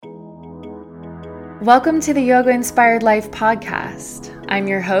Welcome to the Yoga Inspired Life podcast. I'm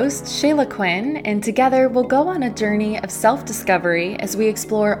your host, Shayla Quinn, and together we'll go on a journey of self-discovery as we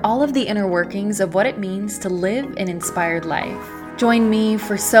explore all of the inner workings of what it means to live an inspired life. Join me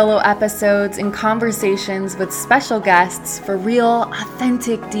for solo episodes and conversations with special guests for real,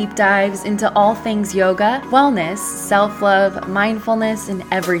 authentic deep dives into all things yoga, wellness, self-love, mindfulness, and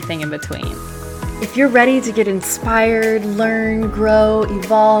everything in between. If you're ready to get inspired, learn, grow,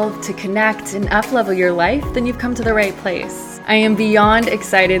 evolve, to connect, and up-level your life, then you've come to the right place. I am beyond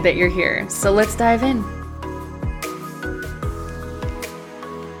excited that you're here, so let's dive in.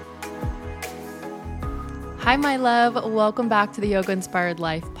 Hi, my love. Welcome back to the Yoga Inspired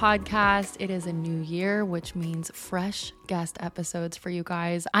Life podcast. It is a new year, which means fresh guest episodes for you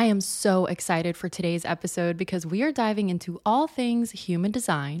guys. I am so excited for today's episode because we are diving into all things human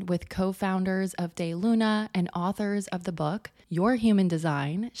design with co-founders of Dayluna and authors of the book, Your Human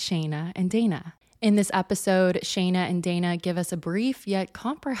Design, Shayna and Dana. In this episode, Shayna and Dana give us a brief yet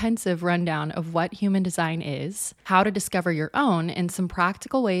comprehensive rundown of what human design is, how to discover your own, and some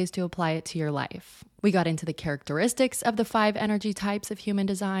practical ways to apply it to your life. We got into the characteristics of the 5 energy types of human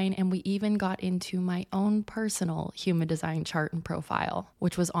design, and we even got into my own personal human design chart and profile,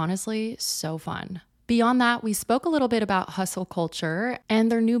 which was honestly so fun. Beyond that, we spoke a little bit about hustle culture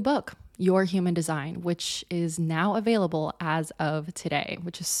and their new book, Your Human Design, which is now available as of today,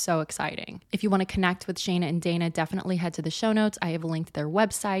 which is so exciting. If you want to connect with Shayna and Dana, definitely head to the show notes. I have linked their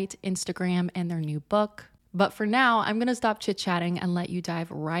website, Instagram, and their new book. But for now, I'm going to stop chit-chatting and let you dive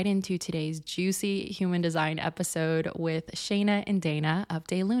right into today's juicy human design episode with Shayna and Dana of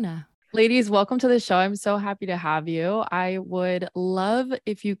Dayluna. Ladies, welcome to the show. I'm so happy to have you. I would love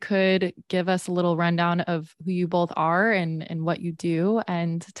if you could give us a little rundown of who you both are and what you do,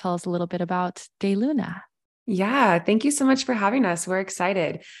 and tell us a little bit about Dayluna. Yeah, thank you so much for having us. We're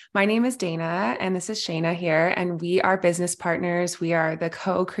excited. My name is Dana, and this is Shayna here, and we are business partners. We are the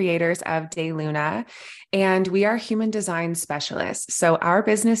co-creators of Dayluna, and we are human design specialists. So our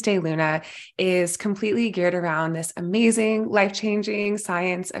business, Dayluna, is completely geared around this amazing, life-changing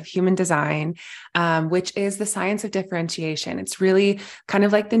science of human design, which is the science of differentiation. It's really kind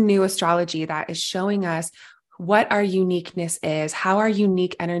of like the new astrology that is showing us what our uniqueness is, how our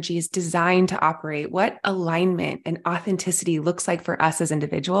unique energy is designed to operate, what alignment and authenticity looks like for us as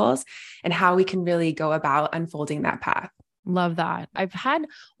individuals, and how we can really go about unfolding that path. Love that. I've had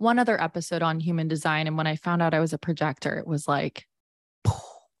one other episode on human design, and when I found out I was a projector, it was like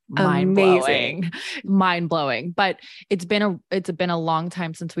mind-blowing. But it's been a long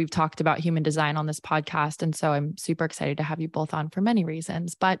time since we've talked about human design on this podcast, and so I'm super excited to have you both on for many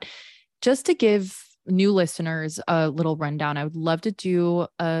reasons. But just to give new listeners a little rundown, I would love to do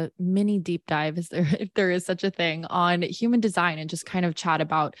a mini deep dive, if there is such a thing, on human design, and just kind of chat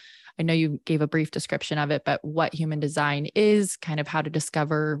about, I know you gave a brief description of it, but what human design is, kind of how to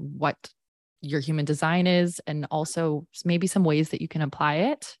discover what your human design is, and also maybe some ways that you can apply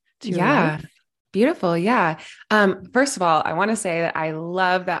it to your life. Beautiful. Yeah. First of all, I want to say that I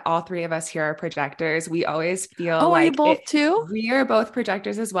love that all 3 of us here are projectors. We always feel are you both too? We are both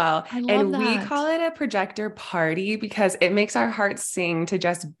projectors as well. I love that. We call it a projector party because it makes our hearts sing to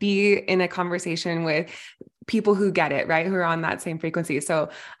just be in a conversation with people who get it, right? Who are on that same frequency. So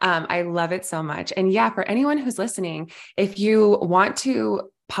I love it so much. And yeah, for anyone who's listening, if you want to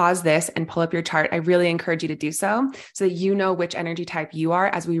pause this and pull up your chart, I really encourage you to do so that you know which energy type you are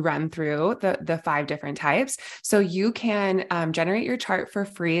as we run through the 5 different types. So you can generate your chart for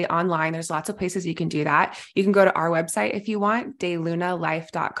free online. There's lots of places you can do that. You can go to our website if you want,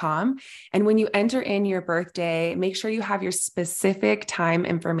 daylunalife.com. And when you enter in your birthday, make sure you have your specific time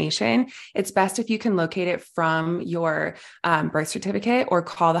information. It's best if you can locate it from your birth certificate or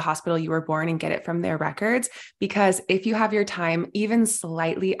call the hospital you were born and get it from their records. Because if you have your time even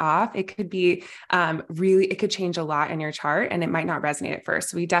slightly off, it could be it could change a lot in your chart and it might not resonate at first.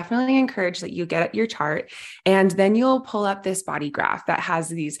 So we definitely encourage that you get your chart, and then you'll pull up this body graph that has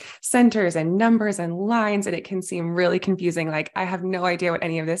these centers and numbers and lines, and it can seem really confusing. Like, I have no idea what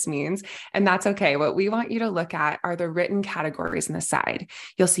any of this means. And that's okay. What we want you to look at are the written categories on the side.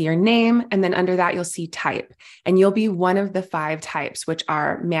 You'll see your name, and then under that, you'll see type, and you'll be one of the 5 types, which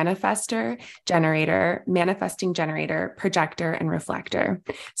are manifesting generator, projector, and reflector.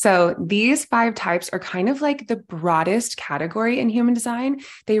 So these 5 types are kind of like the broadest category in human design.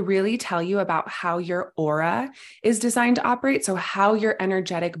 They really tell you about how your aura is designed to operate. So how your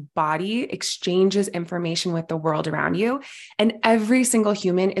energetic body exchanges information with the world around you. And every single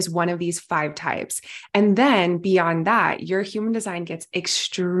human is one of these 5 types. And then beyond that, your human design gets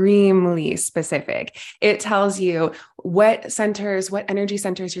extremely specific. It tells you what energy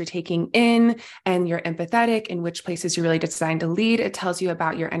centers you're taking in, and you're empathetic, in which places you're really designed to lead. It tells you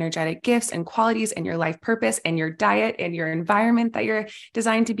about your energetic gifts and qualities and your life purpose and your diet and your environment that you're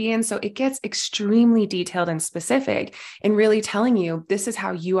designed to be in. So it gets extremely detailed and specific and really telling you this is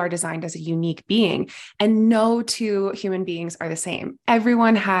how you are designed as a unique being. And no 2 human beings are the same.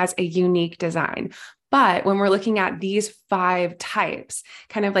 Everyone has a unique design. But when we're looking at these 5 types,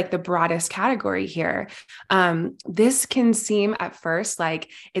 kind of like the broadest category here, this can seem at first like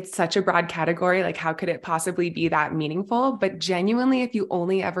it's such a broad category. Like, how could it possibly be that meaningful? But genuinely, if you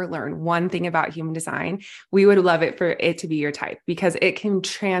only ever learn one thing about human design, we would love it for it to be your type, because it can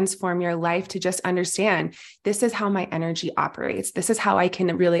transform your life to just understand this is how my energy operates. This is how I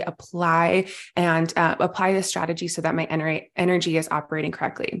can really apply this strategy so that my energy is operating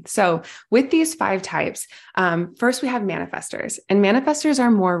correctly. So with these 5 types, first we have manifestors, and manifestors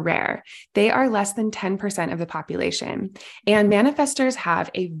are more rare. They are less than 10% of the population. And manifestors have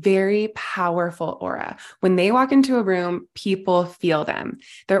a very powerful aura. When they walk into a room, people feel them.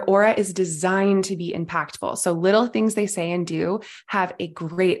 Their aura is designed to be impactful. So little things they say and do have a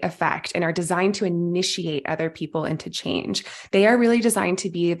great effect and are designed to initiate other people into change. They are really designed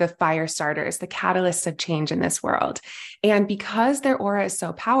to be the fire starters, the catalysts of change in this world. And because their aura is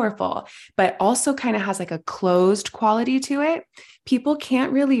so powerful, but also kind of has like a closed quality to it, people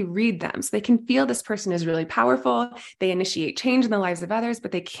can't really read them. So they can feel this person is really powerful. They initiate change in the lives of others,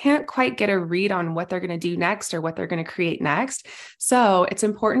 but they can't quite get a read on what they're going to do next or what they're going to create next. So it's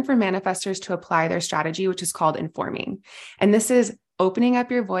important for manifestors to apply their strategy, which is called informing. And this is opening up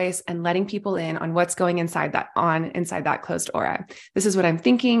your voice and letting people in on what's going inside that closed aura. This is what I'm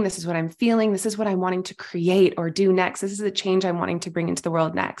thinking. This is what I'm feeling. This is what I'm wanting to create or do next. This is the change I'm wanting to bring into the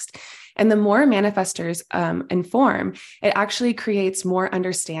world next. And the more manifestors inform, it actually creates more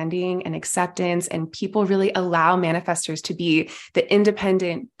understanding and acceptance, and people really allow manifestors to be the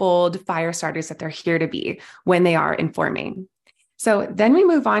independent, bold fire starters that they're here to be when they are informing. So then we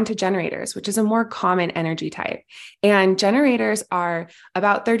move on to generators, which is a more common energy type. And generators are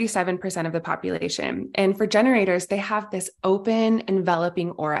about 37% of the population. And for generators, they have this open,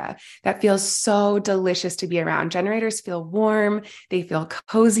 enveloping aura that feels so delicious to be around. Generators feel warm, they feel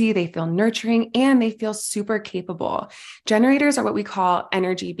cozy, they feel nurturing, and they feel super capable. Generators are what we call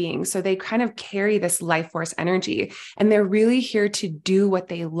energy beings. So they kind of carry this life force energy, and they're really here to do what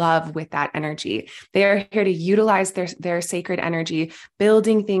they love with that energy. They are here to utilize their sacred energy,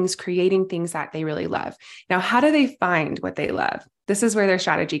 building things, creating things that they really love. Now, how do they find what they love? This is where their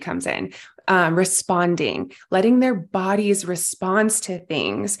strategy comes in. Responding, letting their body's response to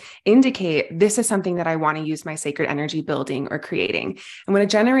things indicate this is something that I want to use my sacred energy building or creating. And when a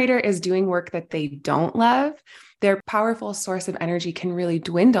generator is doing work that they don't love, their powerful source of energy can really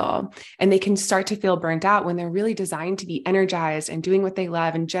dwindle, and they can start to feel burnt out when they're really designed to be energized and doing what they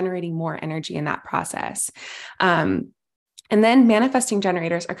love and generating more energy in that process. And then manifesting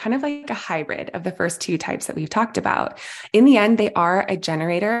generators are kind of like a hybrid of the first 2 types that we've talked about. In the end, they are a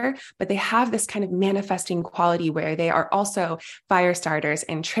generator, but they have this kind of manifesting quality where they are also fire starters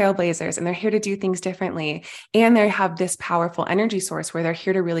and trailblazers, and they're here to do things differently. And they have this powerful energy source where they're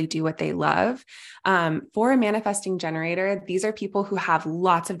here to really do what they love. For a manifesting generator, these are people who have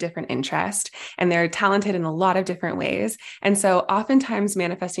lots of different interests, and they're talented in a lot of different ways. And so oftentimes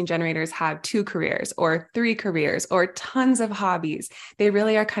manifesting generators have 2 careers or 3 careers or tons of hobbies. They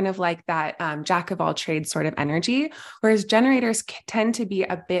really are kind of like that jack of all trades sort of energy, whereas generators tend to be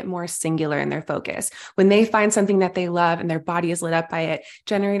a bit more singular in their focus. When they find something that they love and their body is lit up by it,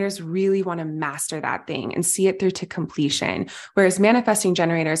 generators really want to master that thing and see it through to completion, whereas manifesting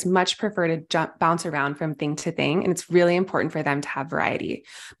generators much prefer to bounce around from thing to thing, and it's really important for them to have variety.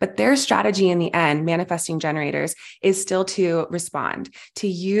 But their strategy in the end, manifesting generators, is still to respond, to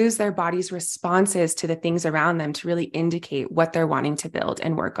use their body's responses to the things around them to really indicate what they're wanting to build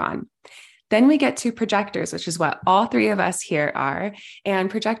and work on. Then we get to projectors, which is what all three of us here are. And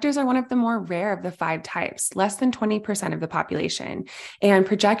projectors are one of the more rare of the 5 types, less than 20% of the population. And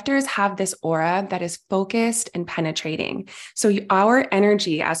projectors have this aura that is focused and penetrating. So our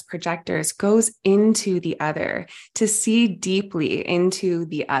energy as projectors goes into the other to see deeply into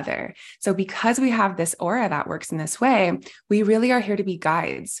the other. So because we have this aura that works in this way, we really are here to be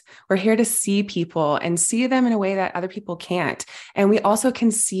guides. We're here to see people and see them in a way that other people can't. And we also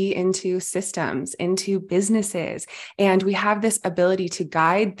can see into systems, into businesses. And we have this ability to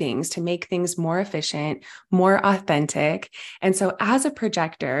guide things, to make things more efficient, more authentic. And so as a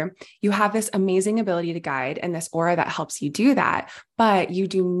projector, you have this amazing ability to guide and this aura that helps you do that. But you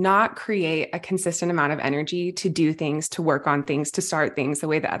do not create a consistent amount of energy to do things, to work on things, to start things the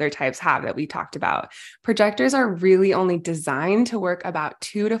way the other types have that we talked about. Projectors are really only designed to work about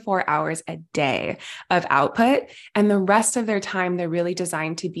 2 to 4 hours a day of output. And the rest of their time, they're really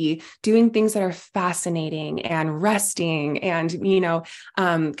designed to be doing things that are fascinating and resting and,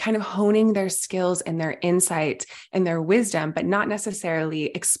 kind of honing their skills and their insight and their wisdom, but not necessarily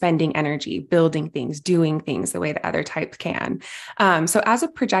expending energy, building things, doing things the way the other type can. So as a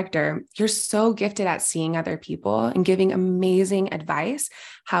projector, you're so gifted at seeing other people and giving amazing advice.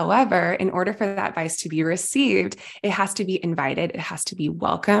 However, in order for that advice to be received, it has to be invited, it has to be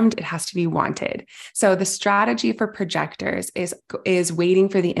welcomed, it has to be wanted. So the strategy for projectors is waiting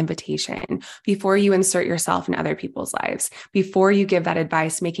for the invitation before you insert yourself in other people's lives, before you give that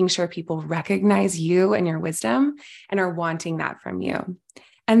advice, making sure people recognize you and your wisdom and are wanting that from you.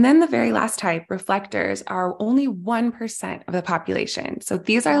 And then the very last type, reflectors, are only 1% of the population. So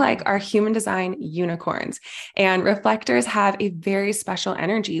these are like our human design unicorns. And reflectors have a very special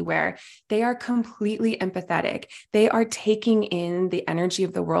energy where they are completely empathetic. They are taking in the energy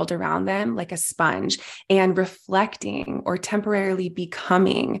of the world around them like a sponge and reflecting or temporarily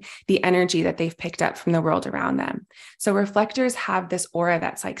becoming the energy that they've picked up from the world around them. So reflectors have this aura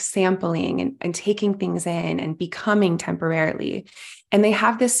that's like sampling and taking things in and becoming temporarily. And they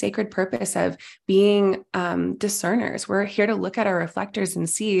have this sacred purpose of being discerners. We're here to look at our reflectors and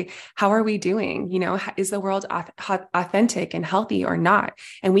see, how are we doing? Is the world authentic and healthy or not?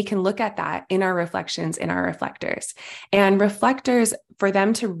 And we can look at that in our reflections, in our reflectors. And reflectors, for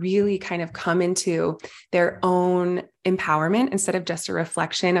them to really kind of come into their own empowerment instead of just a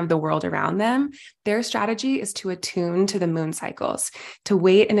reflection of the world around them, their strategy is to attune to the moon cycles, to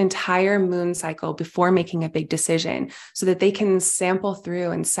wait an entire moon cycle before making a big decision so that they can sample through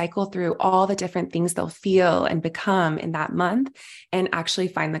and cycle through all the different things they'll feel and become in that month and actually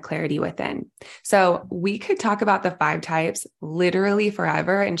find the clarity within. So we could talk about the 5 types literally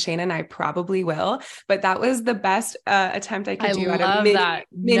forever, and Shayna and I probably will, but that was the best attempt I could do at a mini, that.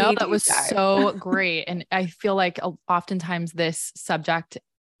 mini That was deep dive. so great. And I feel like oftentimes this subject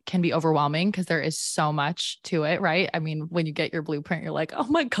can be overwhelming because there is so much to it, right? I mean, when you get your blueprint, you're like, oh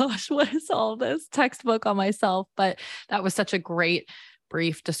my gosh, what is all this textbook on myself? But that was such a great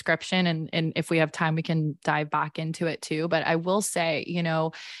brief description. And if we have time, we can dive back into it too. But I will say,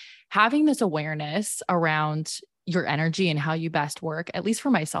 having this awareness around your energy and how you best work, at least for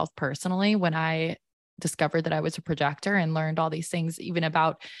myself personally, when I discovered that I was a projector and learned all these things, even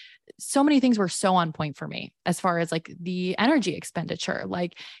about so many things were so on point for me as far as like the energy expenditure.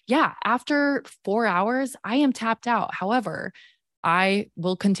 Like, yeah, after 4 hours, I am tapped out. However, I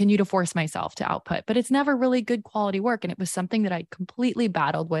will continue to force myself to output, but it's never really good quality work. And it was something that I completely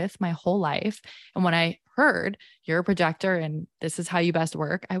battled with my whole life. And when I heard you're a projector and this is how you best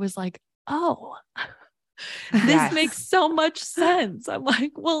work, I was like, oh, this makes so much sense. I'm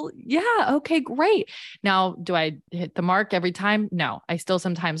like, well, yeah, okay, great. Now, do I hit the mark every time? No, I still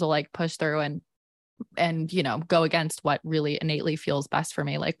sometimes will like push through and, go against what really innately feels best for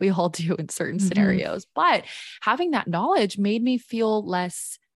me, like we all do in certain scenarios. But having that knowledge made me feel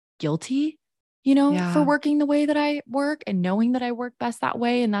less guilty, for working the way that I work and knowing that I work best that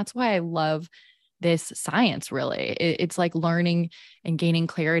way. And that's why I love this science, really. It's like learning and gaining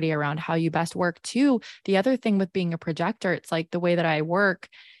clarity around how you best work too. The other thing with being a projector, it's like the way that I work,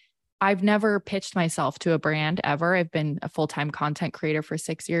 I've never pitched myself to a brand ever. I've been a full-time content creator for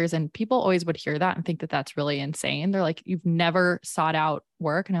 6 years, and people always would hear that and think that that's really insane. They're like, you've never sought out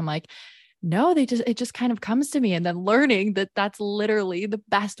work. And I'm like, no, it just kind of comes to me. And then learning that that's literally the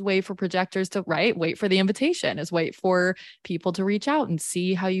best way for projectors to wait for the invitation, is wait for people to reach out and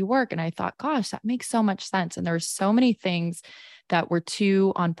see how you work. And I thought, gosh, that makes so much sense. And there's so many things that were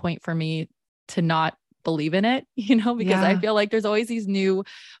too on point for me to not believe in it, because I feel like there's always these new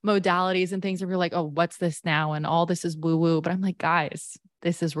modalities and things, and we're like, oh, what's this now? And all this is woo woo. But I'm like, guys,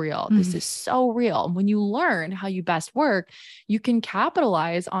 this is real. This is so real. When you learn how you best work, you can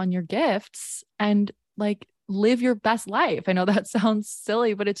capitalize on your gifts and like live your best life. I know that sounds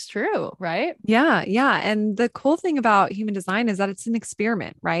silly, but it's true, right? Yeah. Yeah. And the cool thing about human design is that it's an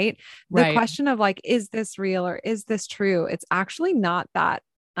experiment, right? The Right. question of like, is this real or is this true? It's actually not that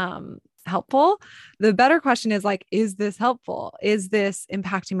helpful. The better question is like, is this helpful? Is this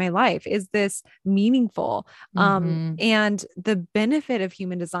impacting my life? Is this meaningful? And the benefit of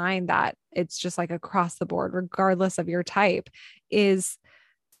human design, that it's just like across the board, regardless of your type, is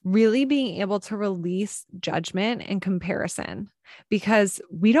really being able to release judgment and comparison, because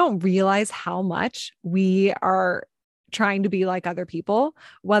we don't realize how much we are trying to be like other people,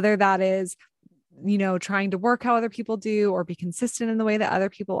 whether that is, trying to work how other people do, or be consistent in the way that other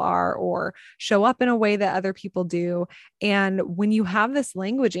people are, or show up in a way that other people do. And when you have this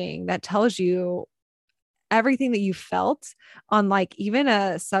languaging that tells you everything that you felt on like even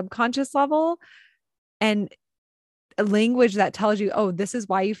a subconscious level, and a language that tells you, oh, this is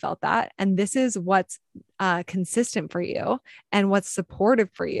why you felt that. And this is what's consistent for you and what's supportive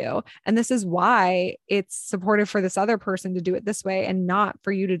for you. And this is why it's supportive for this other person to do it this way and not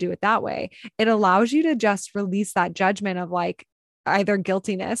for you to do it that way. It allows you to just release that judgment of like either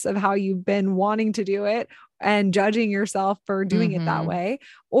guiltiness of how you've been wanting to do it and judging yourself for doing it that way,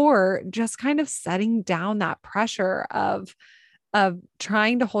 or just kind of setting down that pressure of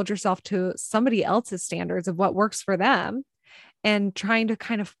trying to hold yourself to somebody else's standards of what works for them, and trying to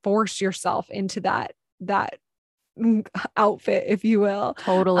kind of force yourself into that outfit, if you will.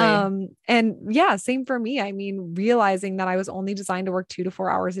 Totally. And yeah, same for me. I mean, realizing that I was only designed to work 2 to 4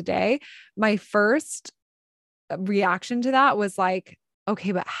 hours a day, my first reaction to that was like,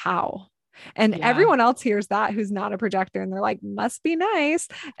 okay, but how? And everyone else hears that who's not a projector, and they're like, must be nice.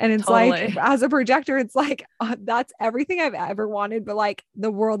 And it's like, as a projector, it's like, that's everything I've ever wanted. But like, the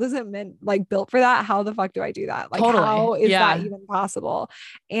world isn't built for that. How the fuck do I do that? Like, how is that even possible?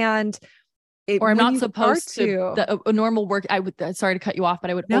 And or I'm not supposed to a normal work. I would, sorry to cut you off, but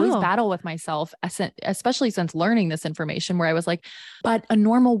I would always battle with myself, especially since learning this information, where I was like, but a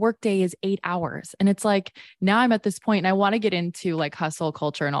normal work day is 8 hours. And it's like, now I'm at this point, and I want to get into like hustle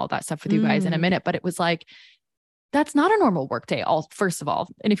culture and all that stuff with you guys in a minute, but it was like, that's not a normal work day, first of all.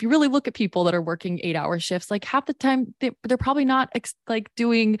 And if you really look at people that are working 8-hour shifts, like half the time they're probably not like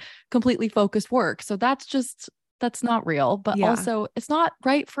doing completely focused work. So that's not real, but also it's not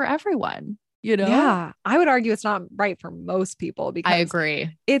right for everyone. Yeah, I would argue it's not right for most people, because I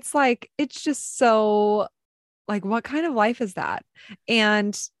agree. It's like, it's just so like, what kind of life is that?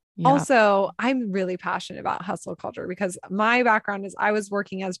 And also, I'm really passionate about hustle culture, because my background is I was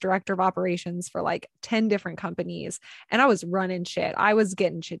working as director of operations for like 10 different companies, and I was running shit. I was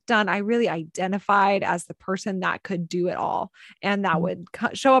getting shit done. I really identified as the person that could do it all, and that would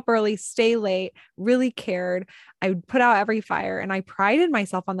show up early, stay late, really cared. I would put out every fire, and I prided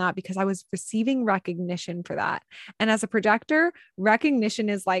myself on that because I was receiving recognition for that. And as a projector, recognition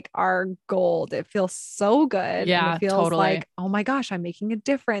is like our gold. It feels so good. Yeah, and it feels like, oh my gosh, I'm making a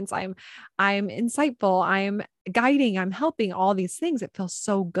difference. I'm insightful. I'm guiding, I'm helping, all these things. It feels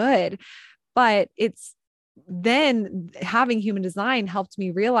so good. But it's then having human design helped me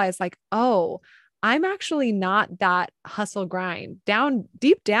realize like, oh, I'm actually not that hustle grind.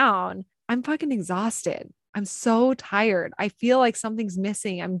 Deep down, I'm fucking exhausted. I'm so tired. I feel like something's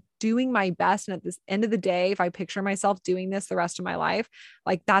missing. I'm doing my best. And at this end of the day, if I picture myself doing this the rest of my life,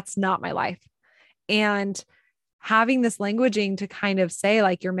 like that's not my life. And having this languaging to kind of say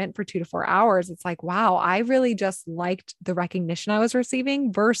like, you're meant for 2 to 4 hours. It's like, wow, I really just liked the recognition I was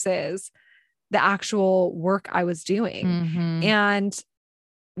receiving versus the actual work I was doing. And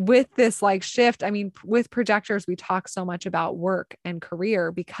with this like shift, I mean, with projectors, we talk so much about work and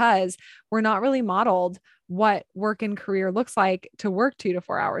career because we're not really modeled what work and career looks like to work 2 to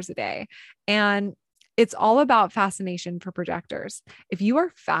 4 hours a day. And it's all about fascination for projectors. If you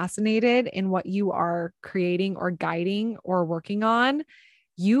are fascinated in what you are creating or guiding or working on,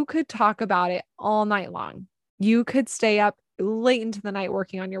 you could talk about it all night long. You could stay up late into the night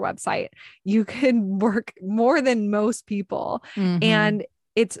working on your website. You could work more than most people. And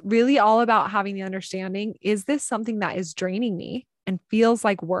it's really all about having the understanding, is this something that is draining me and feels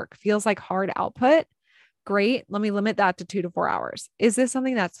like work, feels like hard output? Great. Let me limit that to 2 to 4 hours. Is this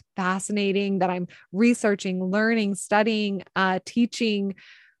something that's fascinating that I'm researching, learning, studying, teaching,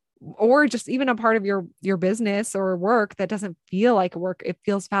 or just even a part of your business or work that doesn't feel like work? It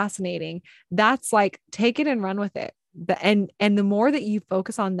feels fascinating. That's like, take it and run with it. and the more that you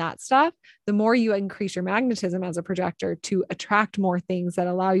focus on that stuff, the more you increase your magnetism as a projector to attract more things that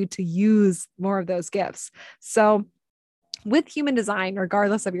allow you to use more of those gifts. So with human design,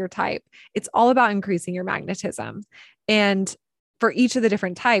 regardless of your type, it's all about increasing your magnetism. And for each of the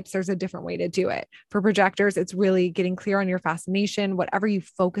different types, there's a different way to do it. For projectors, it's really getting clear on your fascination. Whatever you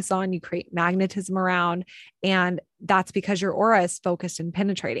focus on, you create magnetism around. And that's because your aura is focused and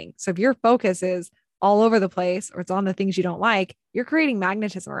penetrating. So if your focus is all over the place, or it's on the things you don't like, you're creating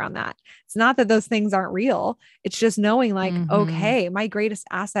magnetism around that. It's not that those things aren't real. It's just knowing like, okay, my greatest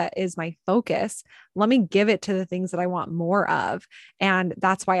asset is my focus. Let me give it to the things that I want more of. And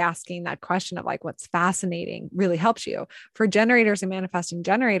that's why asking that question of like, what's fascinating really helps you. For generators and manifesting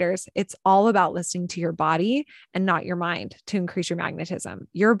generators, it's all about listening to your body and not your mind to increase your magnetism.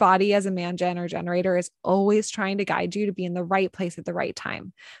 Your body as a man gen or generator is always trying to guide you to be in the right place at the right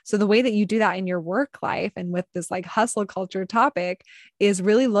time. So the way that you do that in your work life and with this like hustle culture topic is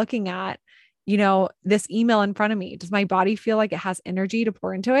really looking at, this email in front of me. Does my body feel like it has energy to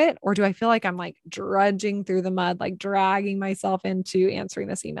pour into it? Or do I feel like I'm like drudging through the mud, like dragging myself into answering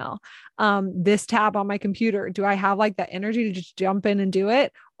this email? This tab on my computer, do I have like that energy to just jump in and do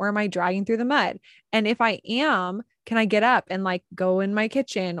it? Or am I dragging through the mud? And if I am, can I get up and like go in my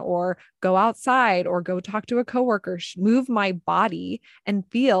kitchen or go outside or go talk to a coworker, move my body and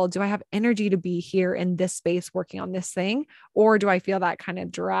feel, do I have energy to be here in this space working on this thing? Or do I feel that kind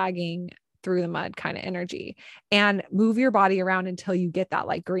of dragging through the mud kind of energy? And move your body around until you get that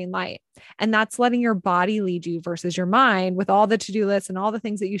like green light. And that's letting your body lead you versus your mind with all the to-do lists and all the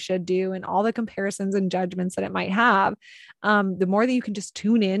things that you should do and all the comparisons and judgments that it might have. The more that you can just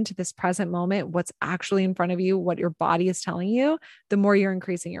tune in to this present moment, what's actually in front of you, what your body is telling you, the more you're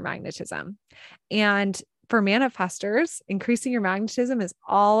increasing your magnetism. And for manifestors, increasing your magnetism is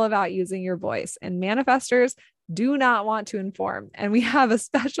all about using your voice. And manifestors do not want to inform. And we have a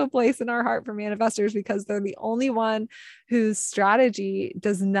special place in our heart for manifestors because they're the only one whose strategy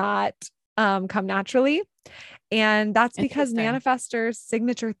does not come naturally. And that's because manifestors'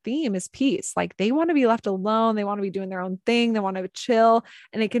 signature theme is peace. Like they want to be left alone. They want to be doing their own thing. They want to chill.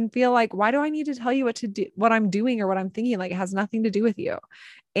 And it can feel like, why do I need to tell you what to do, what I'm doing or what I'm thinking? Like it has nothing to do with you.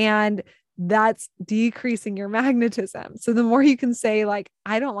 And that's decreasing your magnetism. So the more you can say like,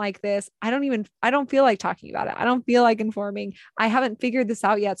 I don't like this. I don't feel like talking about it. I don't feel like informing. I haven't figured this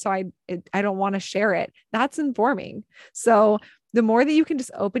out yet. So I don't want to share it. That's informing. So the more that you can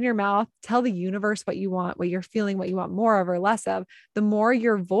just open your mouth, tell the universe what you want, what you're feeling, what you want more of or less of, the more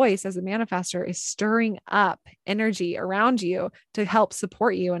your voice as a manifestor is stirring up energy around you to help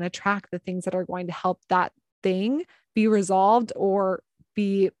support you and attract the things that are going to help that thing be resolved or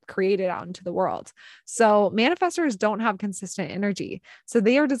be created out into the world. So manifestors don't have consistent energy. So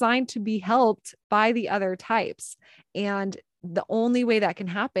they are designed to be helped by the other types. And the only way that can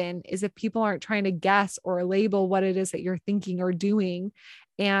happen is if people aren't trying to guess or label what it is that you're thinking or doing,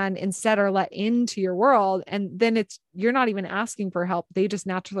 and instead are let into your world. And then you're not even asking for help. They just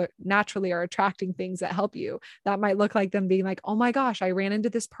naturally are attracting things that help you. That might look like them being like, oh my gosh, I ran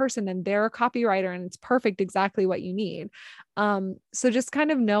into this person and they're a copywriter and it's perfect, exactly what you need. So just kind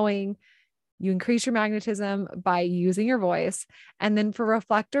of knowing you increase your magnetism by using your voice. And then for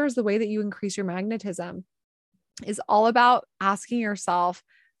reflectors, the way that you increase your magnetism is all about asking yourself,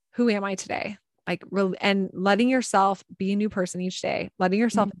 who am I today? And letting yourself be a new person each day, letting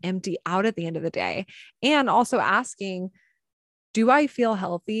yourself empty out at the end of the day. And also asking, do I feel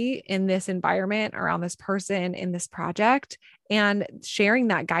healthy in this environment, around this person, in this project, and sharing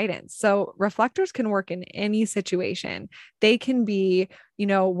that guidance. So reflectors can work in any situation. They can be,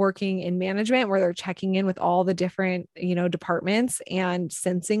 working in management where they're checking in with all the different, departments and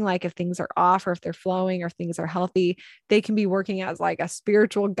sensing like if things are off or if they're flowing or if things are healthy. They can be working as like a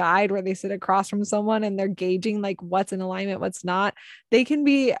spiritual guide where they sit across from someone and they're gauging like what's in alignment, what's not. They can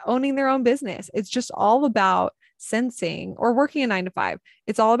be owning their own business. It's just all about sensing, or working a 9-to-5.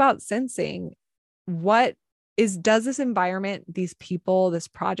 It's all about sensing does this environment, these people, this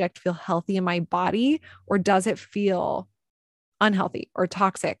project feel healthy in my body, or does it feel unhealthy or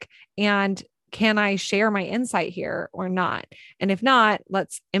toxic? And can I share my insight here or not? And if not,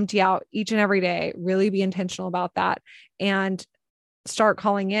 let's empty out each and every day, really be intentional about that and start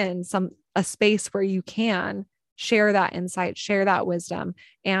calling in a space where you can share that insight, share that wisdom,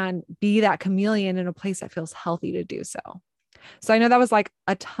 and be that chameleon in a place that feels healthy to do so. So I know that was like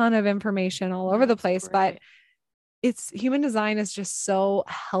a ton of information all over the place, but human design is just so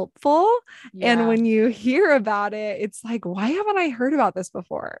helpful. Yeah. And when you hear about it, it's like, why haven't I heard about this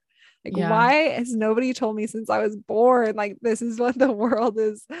before? Like, why has nobody told me since I was born? Like, this is what the world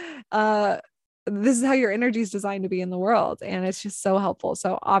is this is how your energy is designed to be in the world. And it's just so helpful.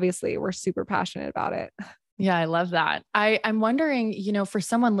 So obviously we're super passionate about it. Yeah, I love that. I'm wondering, for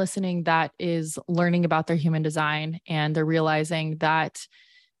someone listening that is learning about their human design and they're realizing that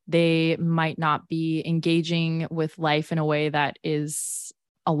they might not be engaging with life in a way that is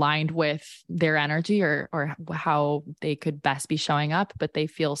aligned with their energy or how they could best be showing up, but they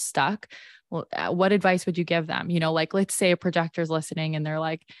feel stuck. Well, what advice would you give them? Like let's say a projector's listening and they're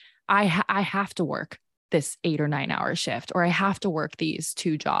like, I have to work this 8 or 9 hour shift, or I have to work these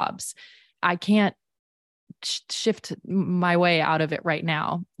 2 jobs. I can't shift my way out of it right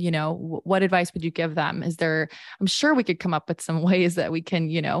now. What advice would you give them? I'm sure we could come up with some ways that we can,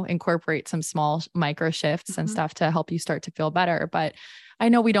 incorporate some small micro shifts and stuff to help you start to feel better. But I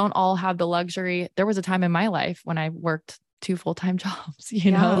know we don't all have the luxury. There was a time in my life when I worked 2 full-time jobs,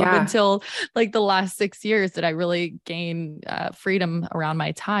 up until like the last 6 years that I really gained freedom around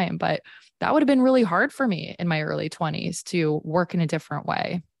my time. But that would have been really hard for me in my early 20s to work in a different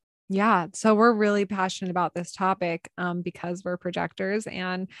way. Yeah. So we're really passionate about this topic because we're projectors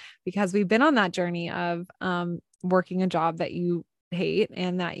and because we've been on that journey of working a job that you hate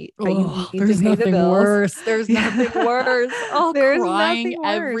and that you need to pay the bills. Worse. There's nothing worse. Oh, there's crying nothing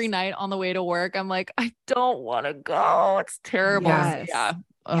worse. Every night on the way to work. I'm like, I don't want to go. It's terrible. Yes. Yeah.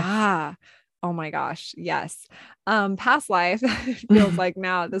 Yeah. Oh my gosh. Yes. Past life feels like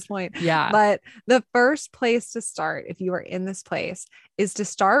now at this point. Yeah. But the first place to start, if you are in this place, is to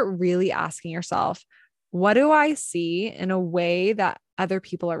start really asking yourself, what do I see in a way that other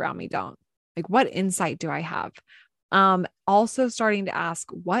people around me don't? Like, what insight do I have? Also starting to ask,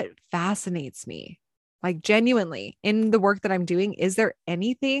 what fascinates me? Like genuinely in the work that I'm doing, is there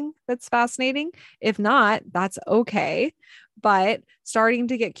anything that's fascinating? If not, that's okay. But starting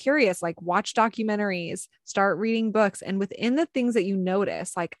to get curious, like watch documentaries, start reading books. And within the things that you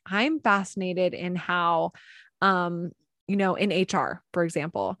notice, like I'm fascinated in how, in HR, for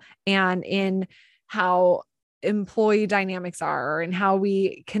example, and in how employee dynamics are and how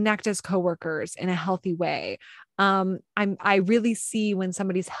we connect as coworkers in a healthy way. I really see when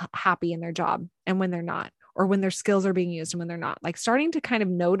somebody's happy in their job and when they're not, or when their skills are being used and when they're not, like starting to kind of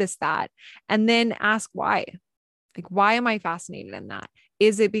notice that and then ask why. Like, why am I fascinated in that?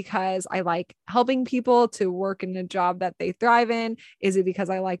 Is it because I like helping people to work in a job that they thrive in? Is it because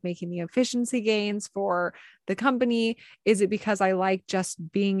I like making the efficiency gains for the company? Is it because I like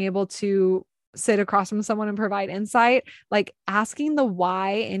just being able to sit across from someone and provide insight? Like asking the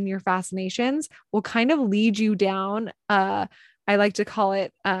why in your fascinations will kind of lead you down, I like to call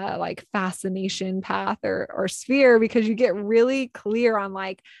it like fascination path or sphere, because you get really clear on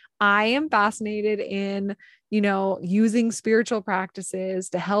like, I am fascinated in, using spiritual practices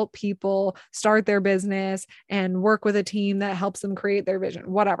to help people start their business and work with a team that helps them create their vision,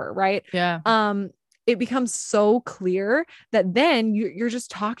 whatever. Right. Yeah. It becomes so clear that then you're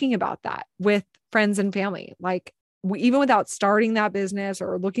just talking about that with friends and family. Like even without starting that business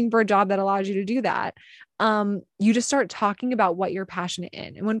or looking for a job that allows you to do that, you just start talking about what you're passionate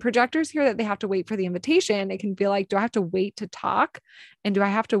in. And when projectors hear that they have to wait for the invitation, it can feel like, do I have to wait to talk? And do I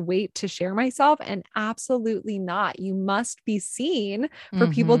have to wait to share myself? And absolutely not. You must be seen for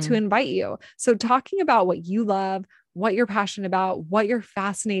people to invite you. So talking about what you love, what you're passionate about, what you're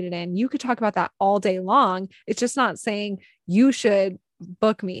fascinated in, you could talk about that all day long. It's just not saying you should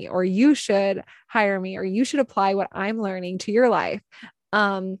book me or you should hire me or you should apply what I'm learning to your life.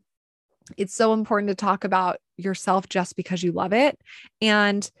 It's so important to talk about yourself just because you love it.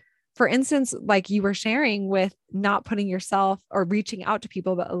 And for instance, like you were sharing with not putting yourself or reaching out to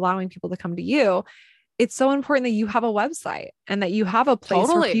people, but allowing people to come to you. It's so important that you have a website and that you have a place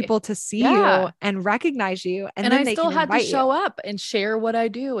for people to see you and recognize you. And then I still had to show up and share what I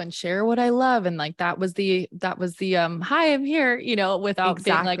do and share what I love. And like, that was the, hi, I'm here, without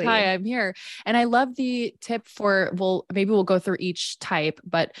being like, hi, I'm here. And I love the tip for, well, maybe we'll go through each type,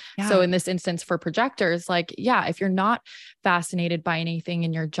 but so in this instance for projectors, like, if you're not fascinated by anything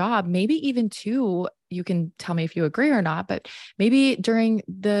in your job, maybe even you can tell me if you agree or not, but maybe during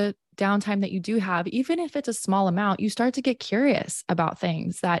the downtime that you do have, even if it's a small amount, you start to get curious about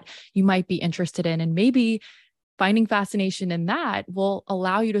things that you might be interested in. And maybe finding fascination in that will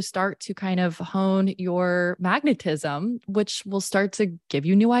allow you to start to kind of hone your magnetism, which will start to give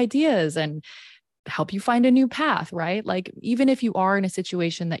you new ideas and help you find a new path, right? Like, even if you are in a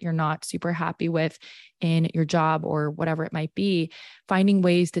situation that you're not super happy with in your job or whatever it might be, finding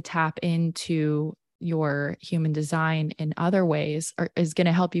ways to tap into your human design in other ways is going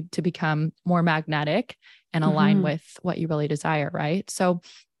to help you to become more magnetic and align with what you really desire. Right. So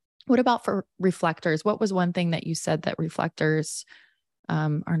what about for reflectors? What was one thing that you said that reflectors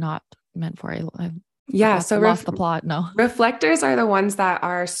are not meant for. Yeah. So lost the plot. No. reflectors are the ones that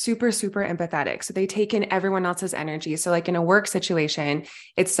are super, super empathetic. So they take in everyone else's energy. So like in a work situation,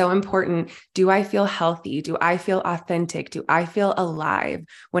 it's so important. Do I feel healthy? Do I feel authentic? Do I feel alive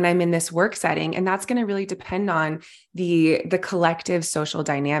when I'm in this work setting? And that's going to really depend on the collective social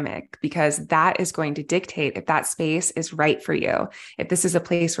dynamic, because that is going to dictate if that space is right for you, if this is a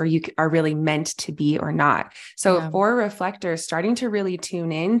place where you are really meant to be or not. So for reflectors, starting to really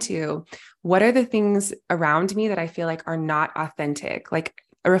tune into what are the things around me that I feel like are not authentic? Like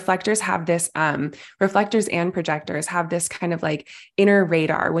reflectors have this, reflectors and projectors have this kind of like inner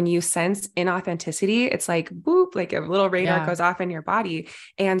radar. When you sense inauthenticity, it's like, boop, like a little radar goes off in your body.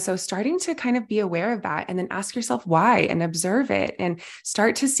 And so starting to kind of be aware of that and then ask yourself why and observe it and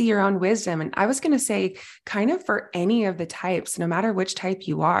start to see your own wisdom. And I was going to say kind of for any of the types, no matter which type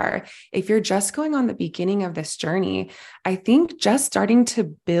you are, if you're just going on the beginning of this journey, I think just starting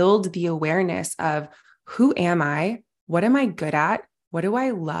to build the awareness of who am I? What am I good at? What do I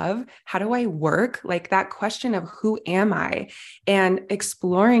love? How do I work? Like that question of who am I, and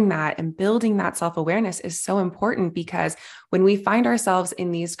exploring that and building that self-awareness is so important, because when we find ourselves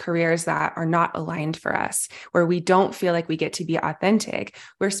in these careers that are not aligned for us, where we don't feel like we get to be authentic,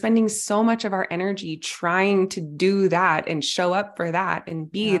 we're spending so much of our energy trying to do that and show up for that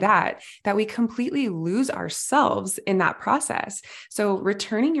and be that we completely lose ourselves in that process. So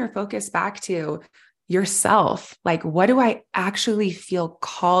returning your focus back to yourself, like, what do I actually feel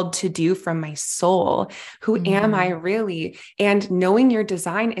called to do from my soul? Who am I really? And knowing your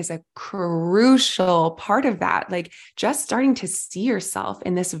design is a crucial part of that. Like just starting to see yourself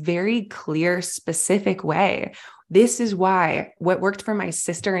in this very clear, specific way. This is why what worked for my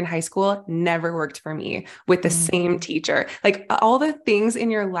sister in high school never worked for me with the same teacher. Like all the things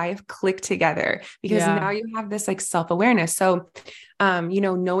in your life click together because now you have this like self-awareness. So,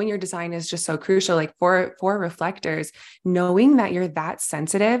 knowing your design is just so crucial. Like for reflectors, knowing that you're that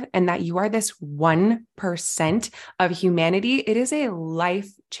sensitive and that you are this 1% of humanity, it is a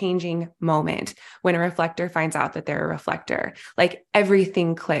life-changing moment when a reflector finds out that they're a reflector. Like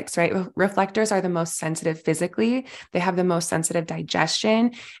everything clicks, right? Reflectors are the most sensitive physically. They have the most sensitive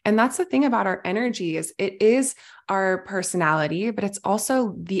digestion. And that's the thing about our energy is it is our personality, but it's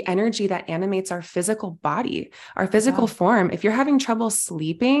also the energy that animates our physical body, our physical form. If you're having trouble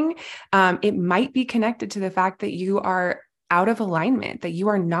sleeping, it might be connected to the fact that you are out of alignment, that you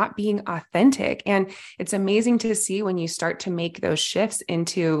are not being authentic. And it's amazing to see when you start to make those shifts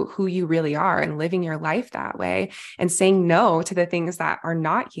into who you really are and living your life that way and saying no to the things that are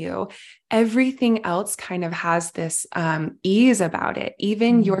not you. Everything else kind of has this ease about it.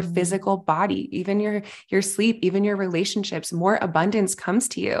 Even your physical body, even your sleep, even your relationships, more abundance comes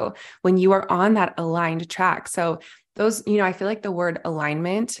to you when you are on that aligned track. So those, I feel like the word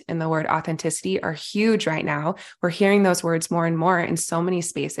alignment and the word authenticity are huge right now. We're hearing those words more and more in so many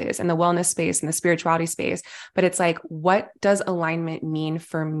spaces, in the wellness space and the spirituality space. But it's like, what does alignment mean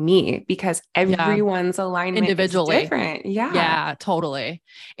for me? Because everyone's alignment individually is different. Yeah, totally.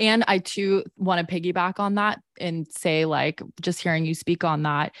 And I too want to piggyback on that and say, like, just hearing you speak on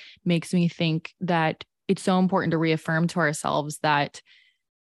that makes me think that it's so important to reaffirm to ourselves that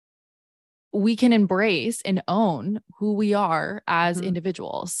we can embrace and own who we are as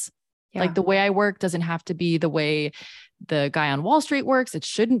individuals. Like the way I work doesn't have to be the way the guy on Wall Street works. It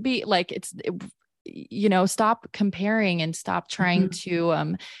shouldn't be like stop comparing and stop trying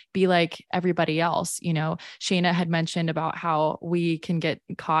to be like everybody else. Shayna had mentioned about how we can get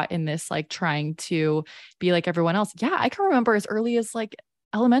caught in this, like trying to be like everyone else. Yeah. I can remember as early as like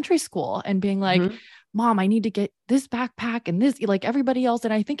elementary school and being like, Mom, I need to get this backpack and this, like everybody else.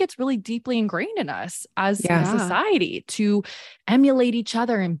 And I think it's really deeply ingrained in us as a society to emulate each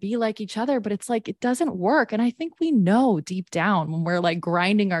other and be like each other. But it's like, it doesn't work. And I think we know deep down when we're like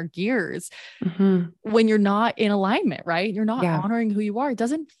grinding our gears, when you're not in alignment, right? You're not honoring who you are. It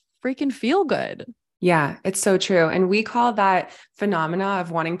doesn't freaking feel good. Yeah, it's so true. And we call that phenomena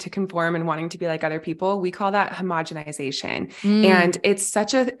of wanting to conform and wanting to be like other people. We call that homogenization. And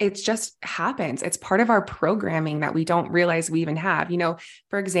it just happens. It's part of our programming that we don't realize we even have.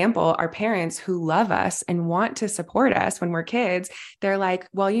 For example, our parents who love us and want to support us when we're kids, they're like,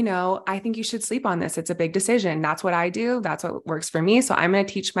 well, I think you should sleep on this. It's a big decision. That's what I do. That's what works for me. So I'm going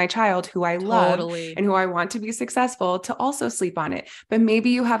to teach my child who I love and who I want to be successful to also sleep on it. But maybe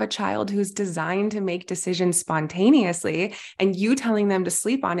you have a child who's designed to make decisions spontaneously, and you telling them to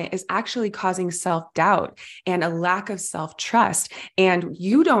sleep on it is actually causing self-doubt and a lack of self-trust. And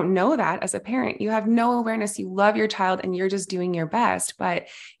you don't know that as a parent. You have no awareness. You love your child and you're just doing your best. But,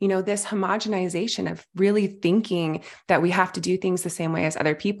 this homogenization of really thinking that we have to do things the same way as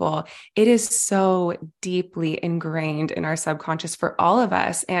other people, it is so deeply ingrained in our subconscious for all of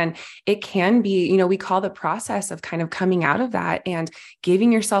us. And it can be, we call the process of kind of coming out of that and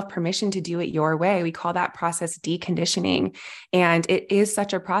giving yourself permission to do it your way. We call that process deconditioning. And it is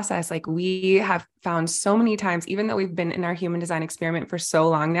such a process. Like, we have found so many times, even though we've been in our human design experiment for so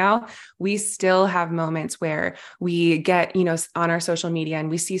long now, we still have moments where we get, on our social media and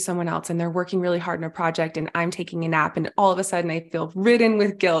we see someone else and they're working really hard in a project and I'm taking a nap, and all of a sudden I feel ridden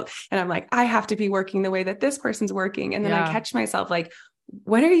with guilt. And I'm like, I have to be working the way that this person's working. And then I catch myself like,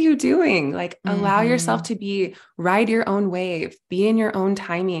 what are you doing? Like, allow yourself to ride your own wave, be in your own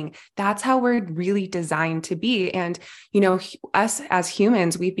timing. That's how we're really designed to be. And, us as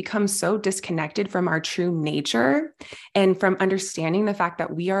humans, we've become so disconnected from our true nature and from understanding the fact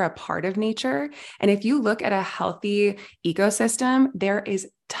that we are a part of nature. And if you look at a healthy ecosystem, there is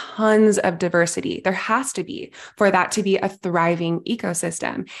tons of diversity. There has to be for that to be a thriving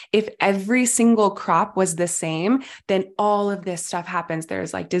ecosystem. If every single crop was the same, then all of this stuff happens.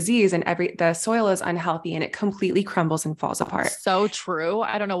 There's like disease and the soil is unhealthy and it completely crumbles and falls apart. So true.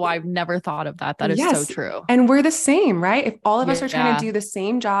 I don't know why I've never thought of that. That is so true. And we're the same, right? If all of us are trying to do the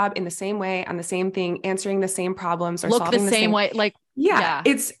same job in the same way, on the same thing, answering the same problems or look solving the same way, like,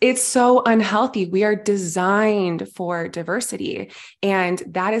 it's so unhealthy. We are designed for diversity, and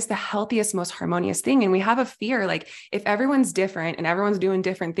that is the healthiest, most harmonious thing. And we have a fear, like, if everyone's different and everyone's doing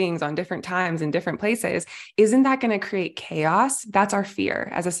different things on different times in different places, isn't that going to create chaos? That's our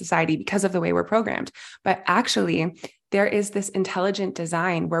fear as a society because of the way we're programmed. But actually, there is this intelligent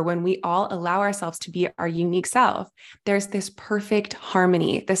design where when we all allow ourselves to be our unique self, there's this perfect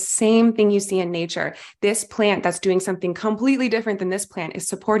harmony, the same thing you see in nature. This plant that's doing something completely different than this plant is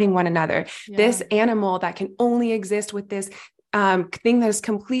supporting one another. Yeah. This animal that can only exist with this thing that is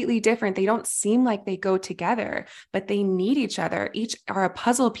completely different. They don't seem like they go together, but they need each other. Each are a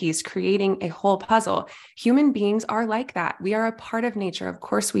puzzle piece creating a whole puzzle. Human beings are like that. We are a part of nature. Of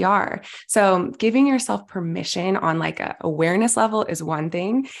course we are. So giving yourself permission on like a awareness level is one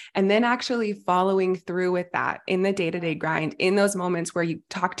thing. And then actually following through with that in the day-to-day grind, in those moments where you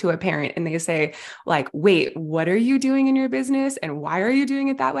talk to a parent and they say like, wait, what are you doing in your business? And why are you doing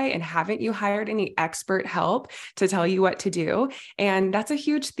it that way? And haven't you hired any expert help to tell you what to do? And that's a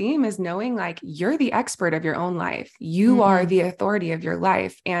huge theme, is knowing like you're the expert of your own life. You are the authority of your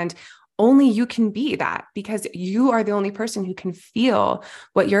life. And only you can be that, because you are the only person who can feel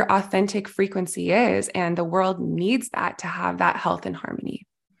what your authentic frequency is. And the world needs that to have that health and harmony.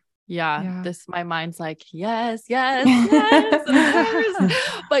 Yeah. My mind's like, yes. Of course.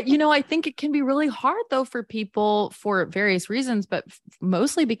 But, I think it can be really hard though for people for various reasons, but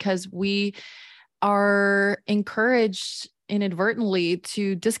mostly because we are encouraged inadvertently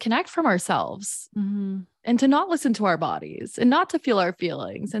to disconnect from ourselves and to not listen to our bodies and not to feel our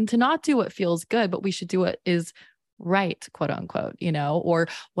feelings and to not do what feels good, but we should do what is right, quote unquote, or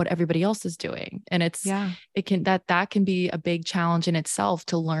what everybody else is doing. And that can be a big challenge in itself,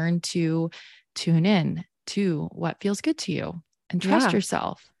 to learn to tune in to what feels good to you and trust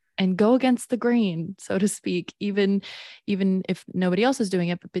yourself and go against the grain, so to speak, even if nobody else is doing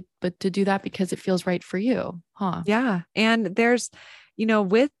it, but to do that because it feels right for you. Yeah. And there's,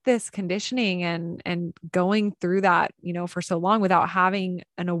 with this conditioning and going through that, for so long without having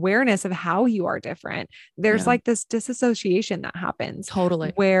an awareness of how you are different, there's like this disassociation that happens.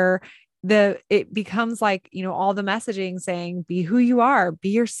 Totally. Where it becomes like, all the messaging saying, be who you are, be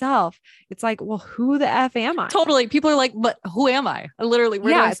yourself. It's like, well, who the F am I? Totally. People are like, but who am I? Literally.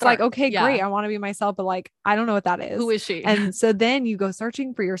 It's like, okay, great. I want to be myself, but like, I don't know what that is. Who is she? And so then you go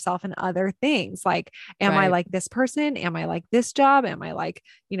searching for yourself in other things. Like, am I like this person? Am I like this job? Am I like,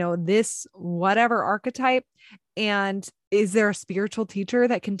 this whatever archetype? And is there a spiritual teacher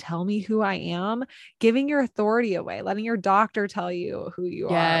that can tell me who I am? Giving your authority away, letting your doctor tell you who you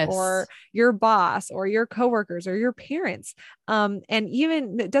are, or your boss or your coworkers or your parents. And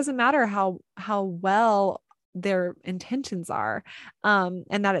even it doesn't matter how well their intentions are,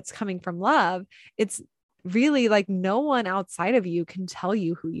 and that it's coming from love. It's really like no one outside of you can tell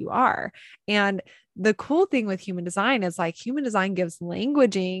you who you are. And the cool thing with human design is like human design gives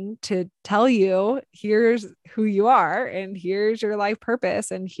languaging to tell you, here's who you are and here's your life purpose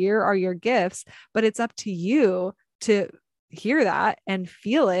and here are your gifts, but it's up to you to hear that and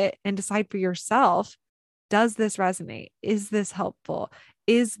feel it and decide for yourself, does this resonate? Is this helpful?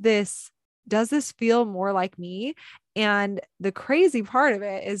 Is this does this feel more like me? And the crazy part of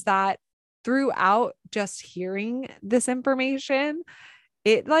it is that throughout just hearing this information,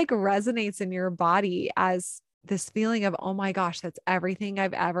 it like resonates in your body as this feeling of, oh my gosh, that's everything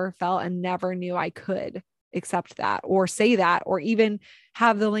I've ever felt and never knew I could accept that or say that, or even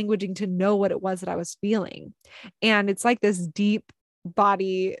have the languaging to know what it was that I was feeling. And it's like this deep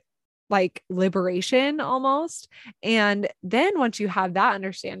body, like liberation almost. And then once you have that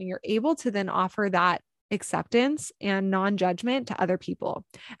understanding, you're able to then offer that acceptance and non-judgment to other people.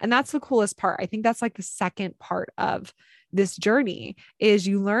 And that's the coolest part. I think that's like the second part of this journey is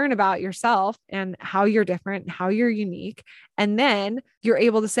you learn about yourself and how you're different, how you're unique. And then you're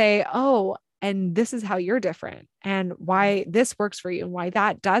able to say, oh, and this is how you're different and why this works for you and why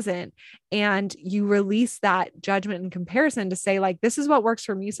that doesn't. And you release that judgment and comparison to say like, this is what works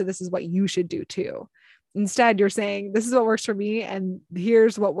for me. So this is what you should do too. Instead, you're saying, this is what works for me and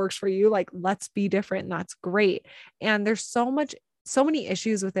here's what works for you. Like, let's be different. And that's great. And there's so many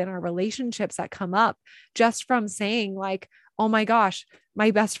issues within our relationships that come up just from saying like, oh my gosh,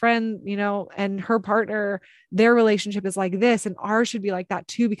 my best friend, and her partner, their relationship is like this and ours should be like that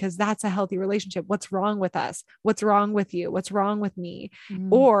too, because that's a healthy relationship. What's wrong with us? What's wrong with you? What's wrong with me?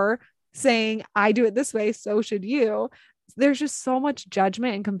 Or saying, I do it this way, so should you. There's just so much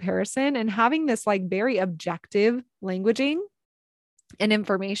judgment and comparison, and having this like very objective languaging and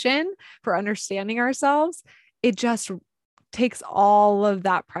information for understanding ourselves, it just takes all of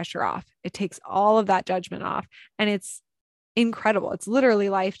that pressure off. It takes all of that judgment off, and it's incredible. It's literally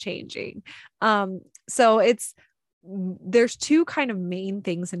life-changing. So there's two kind of main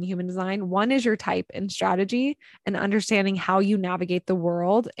things in human design. One is your type and strategy and understanding how you navigate the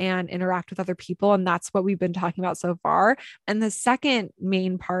world and interact with other people. And that's what we've been talking about so far. And the second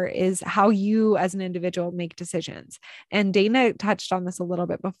main part is how you as an individual make decisions. And Dana touched on this a little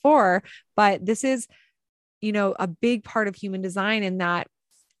bit before, but this is, a big part of human design, in that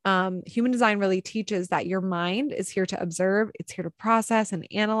human design really teaches that your mind is here to observe. It's here to process and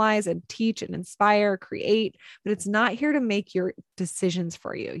analyze and teach and inspire, create, but it's not here to make your decisions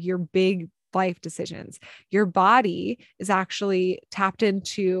for you, your big life decisions. Your body is actually tapped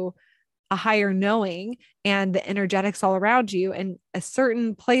into a higher knowing and the energetics all around you. And a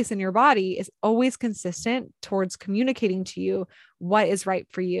certain place in your body is always consistent towards communicating to you what is right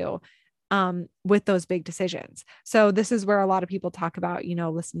for you. With those big decisions. So this is where a lot of people talk about,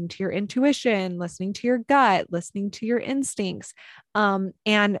 listening to your intuition, listening to your gut, listening to your instincts.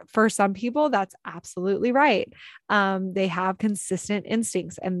 And for some people, that's absolutely right. They have consistent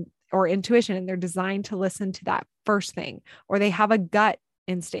instincts or intuition, and they're designed to listen to that first thing, or they have a gut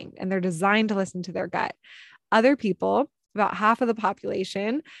instinct and they're designed to listen to their gut. Other people, about half of the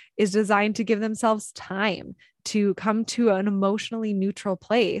population, is designed to give themselves time to come to an emotionally neutral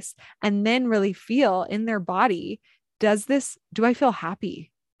place and then really feel in their body, do I feel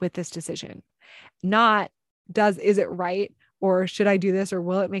happy with this decision? Not is it right? Or should I do this? Or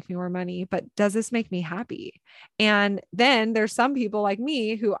will it make me more money? But does this make me happy? And then there's some people like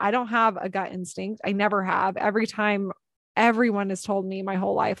me who I don't have a gut instinct. I never have. Every time everyone has told me my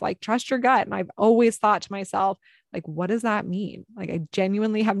whole life, like, trust your gut. And I've always thought to myself, like, what does that mean? Like, I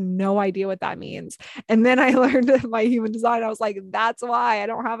genuinely have no idea what that means. And then I learned my human design. I was like, that's why I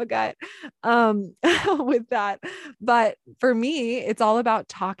don't have a gut with that. But for me, it's all about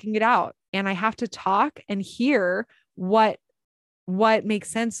talking it out. And I have to talk and hear what makes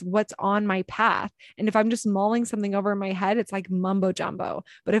sense, what's on my path. And if I'm just mulling something over in my head, it's like mumbo jumbo.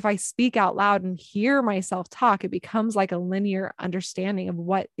 But if I speak out loud and hear myself talk, it becomes like a linear understanding of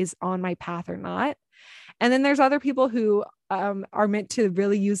what is on my path or not. And then there's other people who are meant to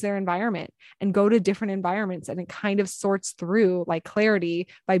really use their environment and go to different environments. And it kind of sorts through like clarity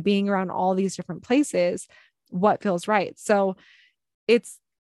by being around all these different places, what feels right. So it's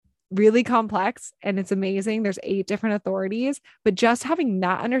really complex and it's amazing. There's 8 different authorities, but just having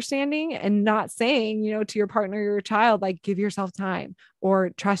that understanding and not saying, to your partner or your child, like, give yourself time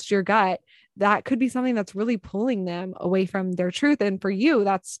or trust your gut, that could be something that's really pulling them away from their truth. And for you,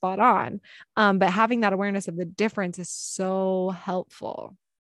 that's spot on. But having that awareness of the difference is so helpful.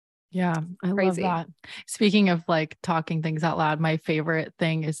 Yeah, I love that. Speaking of like talking things out loud, my favorite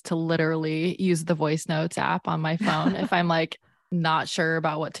thing is to literally use the voice notes app on my phone if I'm like not sure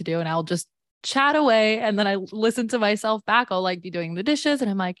about what to do, and I'll just chat away. And then I listen to myself back. I'll like be doing the dishes and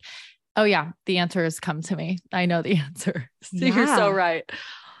I'm like, oh yeah, the answer has come to me. I know the answer. So You're so right.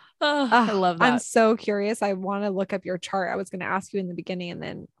 Oh, I love that. I'm so curious. I want to look up your chart. I was going to ask you in the beginning and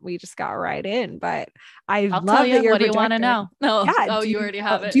then we just got right in, but I'll love that you're what do you want to know? No. Yeah. Oh, you already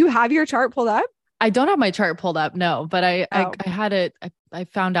have it. Do you have your chart pulled up? I don't have my chart pulled up. No, but I had it. I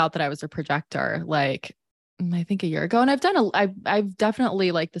found out that I was a projector, like, I think a year ago. And I've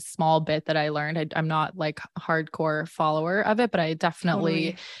definitely, like, the small bit that I learned, I'm not like a hardcore follower of it, but I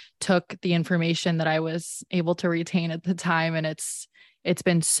definitely took the information that I was able to retain at the time. And it's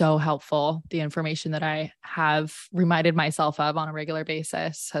been so helpful. The information that I have reminded myself of on a regular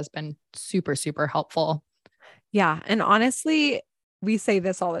basis has been super, super helpful. Yeah. And honestly, we say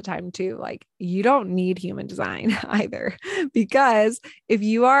this all the time too. Like, you don't need human design either, because if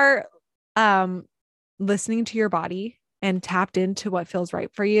you are, listening to your body and tapped into what feels right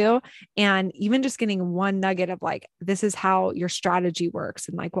for you, and even just getting one nugget of like, this is how your strategy works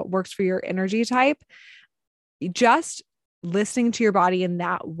and like what works for your energy type, just listening to your body in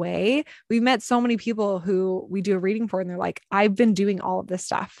that way. We've met so many people who we do a reading for, and they're like, I've been doing all of this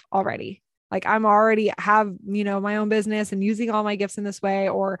stuff already. Like, I'm already have, my own business and using all my gifts in this way,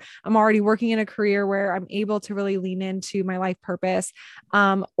 or I'm already working in a career where I'm able to really lean into my life purpose.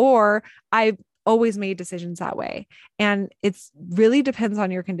 Or I've always made decisions that way. And it's really depends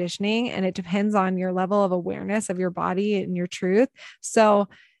on your conditioning, and it depends on your level of awareness of your body and your truth. So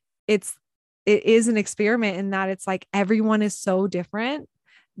it is an experiment in that it's like, everyone is so different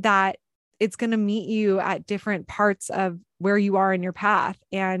that it's going to meet you at different parts of where you are in your path,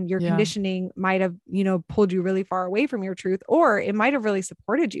 and your conditioning might have, pulled you really far away from your truth, or it might have really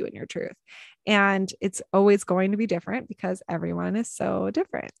supported you in your truth. And it's always going to be different because everyone is so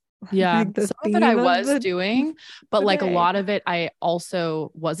different. Yeah. Like some of it I was doing, but like a lot of it I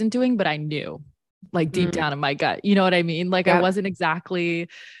also wasn't doing, but I knew, like, deep down in my gut, you know what I mean? Like, I wasn't exactly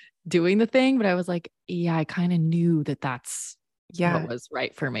doing the thing, but I was like, yeah, I kind of knew that that's what was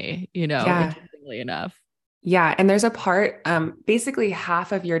right for me, interestingly enough. Yeah. And there's a part, basically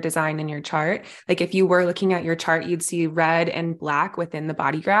half of your design in your chart. Like, if you were looking at your chart, you'd see red and black within the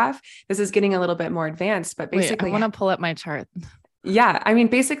body graph. This is getting a little bit more advanced, but basically, I want to pull up my chart. Yeah. I mean,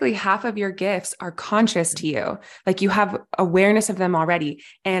 basically half of your gifts are conscious to you. Like, you have awareness of them already.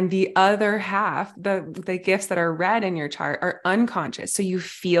 And the other half, the gifts that are red in your chart, are unconscious. So you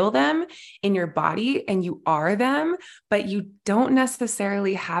feel them in your body and you are them, but you don't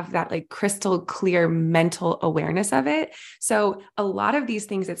necessarily have that like crystal clear mental awareness of it. So a lot of these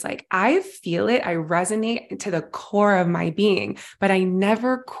things, it's like, I feel it, I resonate to the core of my being, but I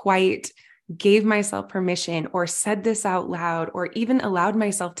never quite gave myself permission or said this out loud or even allowed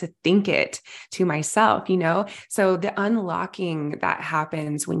myself to think it to myself, So the unlocking that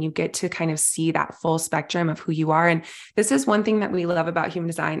happens when you get to kind of see that full spectrum of who you are. And this is one thing that we love about human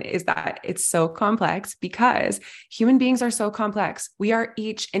design, is that it's so complex, because human beings are so complex. We are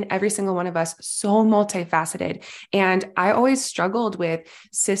each and every single one of us so multifaceted. And I always struggled with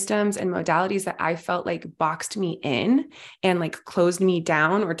systems and modalities that I felt like boxed me in and like closed me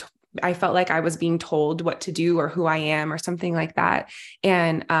down, or I felt like I was being told what to do or who I am or something like that.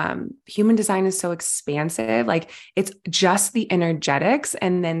 And human design is so expansive. Like, it's just the energetics,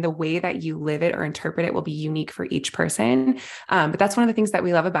 and then the way that you live it or interpret it will be unique for each person. But that's one of the things that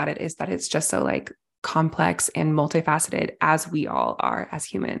we love about it, is that it's just so like complex and multifaceted, as we all are as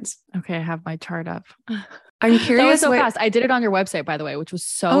humans. Okay. I have my chart up. I'm curious. That was so fast. I did it on your website, by the way, which was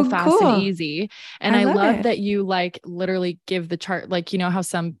so fast and easy. And I love that you like literally give the chart, like, how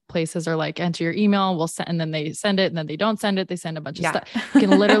some places are like, enter your email, we'll send, and then they send it, and then they don't send it. They send a bunch of stuff. You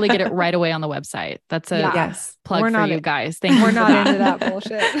can literally get it right away on the website. That's a plug for you guys. Thank you. We're not into that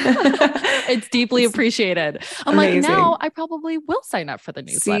bullshit. It's deeply appreciated. I'm amazing. Like, now I probably will sign up for the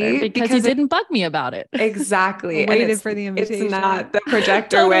newsletter because you didn't bug me about it. Exactly. Waited for the invitation. It's not the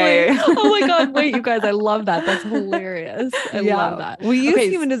projector way. Oh my God. Wait, you guys, I love that. That's hilarious. I love that. We use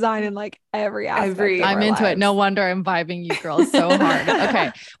human design in like every aspect. I'm into it. No wonder I'm vibing you girls so hard.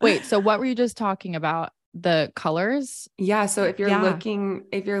 Okay. Wait. So what were you just talking about? The colors? Yeah. So if you're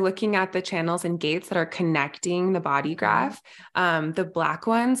looking at the channels and gates that are connecting the body graph, the black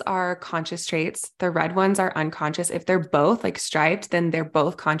ones are conscious traits. The red ones are unconscious. If they're both like striped, then they're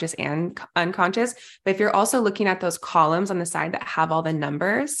both conscious and unconscious. But if you're also looking at those columns on the side that have all the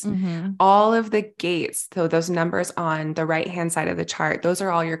numbers, all of the gates, so those numbers on the right-hand side of the chart, those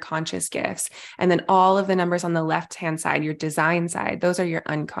are all your conscious gifts. And then all of the numbers on the left-hand side, your design side, those are your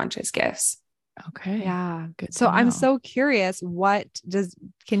unconscious gifts. Okay. Yeah. Good. So I'm so curious,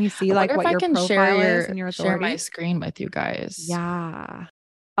 can you see like what your profile is and your authority? Share my screen with you guys. Yeah.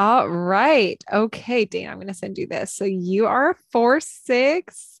 All right. Okay, Dana, I'm going to send you this. So you are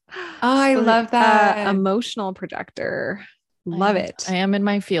 4/6. Oh, I love that. Emotional projector. Love it. I am in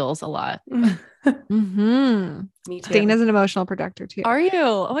my feels a lot. Me too. Dana's an emotional projector too. Are you?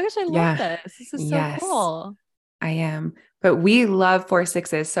 Oh my gosh, I love this. This is so cool. I am. But we love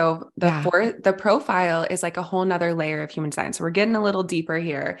 4/6s. So Yeah. the profile is like a whole nother layer of human design. So we're getting a little deeper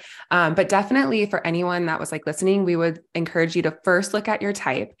here. But definitely for anyone that was like listening, we would encourage you to first look at your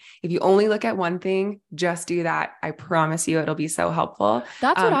type. If you only look at one thing, just do that. I promise you, it'll be so helpful.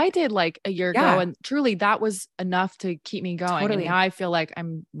 That's what I did like a year ago. Yeah, And truly that was enough to keep me going. And totally. now I feel like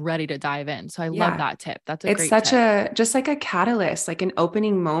I'm ready to dive in. So I love Yeah. that tip. That's a It's great such tip. just like a catalyst, like an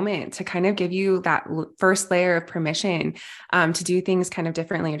opening moment to kind of give you that first layer of permission to do things kind of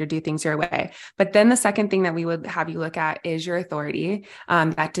differently or to do things your way. But then the second thing that we would have you look at is your authority,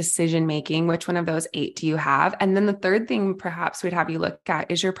 that decision making. Which one of those 8 do you have? And then the third thing perhaps we'd have you look at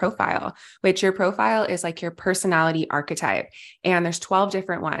is your profile, which your profile is like your personality archetype. And there's 12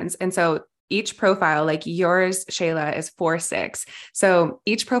 different ones. And so each profile, like yours, Shayla, is 4/6. So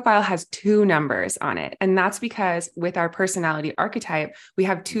each profile has 2 numbers on it. And that's because with our personality archetype, we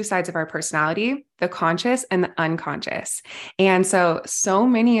have 2 sides of our personality, the conscious and the unconscious. And so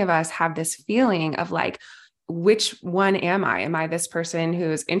many of us have this feeling of like, which one am I? Am I this person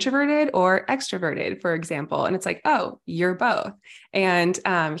who's introverted or extroverted, for example? And it's like, oh, you're both. And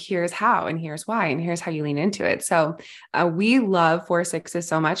here's how, and here's why, and here's how you lean into it. So we love 4/6s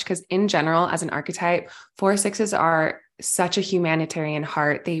so much because in general, as an archetype, 4/6s are such a humanitarian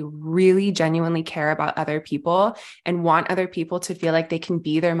heart. They really genuinely care about other people and want other people to feel like they can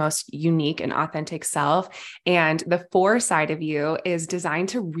be their most unique and authentic self. And the 4 side of you is designed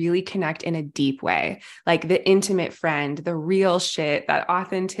to really connect in a deep way, like the intimate friend, the real shit, that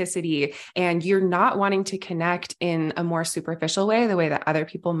authenticity. And you're not wanting to connect in a more superficial way, the way that other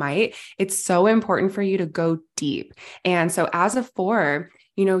people might. It's so important for you to go deep. And so as a 4,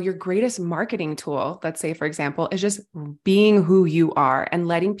 your greatest marketing tool, let's say, for example, is just being who you are and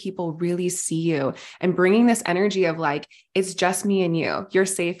letting people really see you and bringing this energy of like, it's just me and you. You're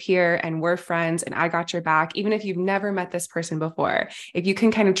safe here and we're friends and I got your back. Even if you've never met this person before, if you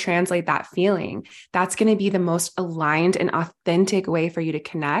can kind of translate that feeling, that's going to be the most aligned and authentic way for you to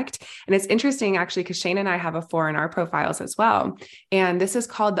connect. And it's interesting actually, because Shayna and I have a 4 in our profiles as well. And this is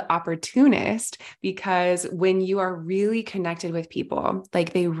called the opportunist, because when you are really connected with people,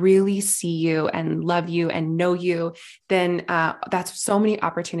 like they really see you and love you and know you, then that's so many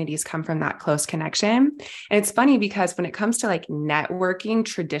opportunities come from that close connection. And it's funny because when it comes to like networking,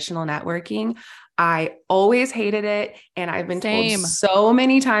 traditional networking, I always hated it. And I've been told so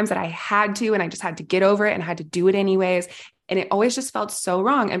many times that I had to, and I just had to get over it and had to do it anyways. And it always just felt so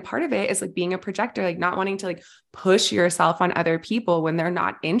wrong. And part of it is like being a projector, like not wanting to like push yourself on other people when they're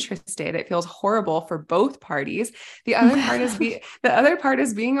not interested. It feels horrible for both parties. The other part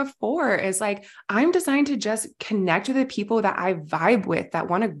is being a 4 is like, I'm designed to just connect with the people that I vibe with, that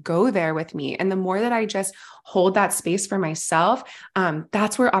want to go there with me. And the more that I just hold that space for myself,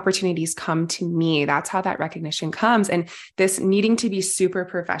 that's where opportunities come to me. That's how that recognition comes. And this needing to be super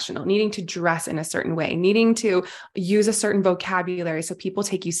professional, needing to dress in a certain way, needing to use a certain vocabulary so people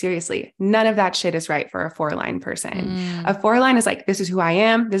take you seriously. None of that shit is right for a 4-line person. A 4-line is like, this is who I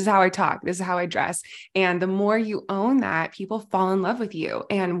am. This is how I talk. This is how I dress. And the more you own that, people fall in love with you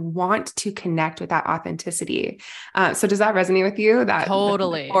and want to connect with that authenticity. So does that resonate with you? That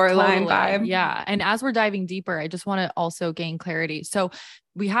Totally. 4-line vibe? Yeah. And as we're diving deeper, I just want to also gain clarity. So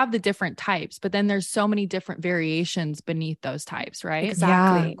we have the different types, but then there's so many different variations beneath those types, right?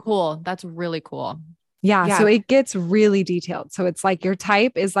 Exactly. Yeah. Cool. That's really cool. Yeah. So it gets really detailed. So it's like your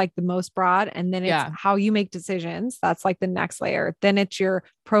type is like the most broad, and then it's how you make decisions. That's like the next layer. Then it's your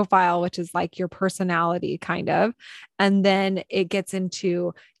profile, which is like your personality kind of. And then it gets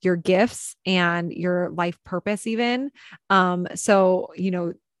into your gifts and your life purpose even. So,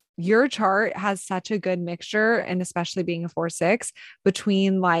 your chart has such a good mixture, and especially being a 4/6,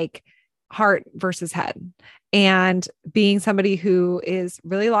 between like heart versus head, and being somebody who is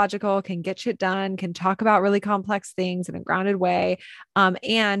really logical, can get shit done, can talk about really complex things in a grounded way,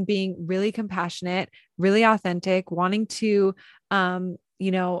 and being really compassionate, really authentic, wanting to,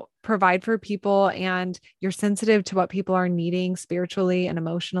 provide for people, and you're sensitive to what people are needing spiritually and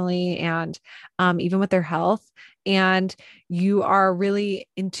emotionally, and even with their health. And you are really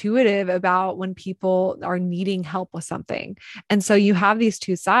intuitive about when people are needing help with something. And so you have these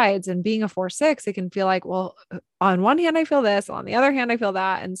 2 sides, and being a 4/6, it can feel like, well, on one hand, I feel this, on the other hand, I feel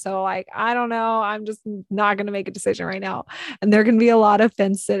that. And so like, I don't know, I'm just not going to make a decision right now. And there can be a lot of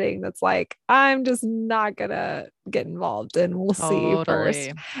fence sitting that's like, I'm just not going to get involved, and we'll see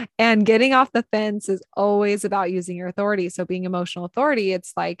first. And getting off the fence is always about using your authority. So being emotional authority,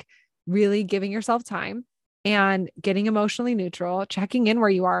 it's like really giving yourself time and getting emotionally neutral, checking in where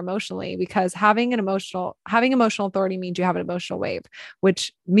you are emotionally, because having emotional authority means you have an emotional wave,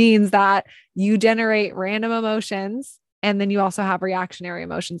 which means that you generate random emotions And then you also have reactionary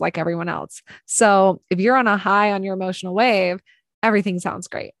emotions like everyone else. So if you're on a high on your emotional wave, everything sounds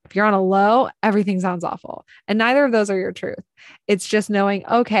great. If you're on a low, everything sounds awful. And neither of those are your truth. It's just knowing,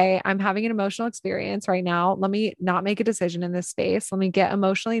 okay, I'm having an emotional experience right now. Let me not make a decision in this space. Let me get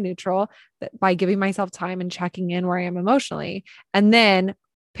emotionally neutral by giving myself time and checking in where I am emotionally. And then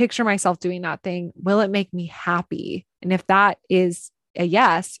picture myself doing that thing. Will it make me happy? And if that is a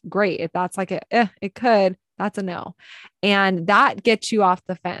yes, great. If that's like it could, that's a no. And that gets you off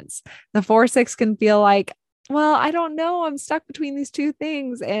the fence. The 4-6 can feel like, well, I don't know. I'm stuck between these two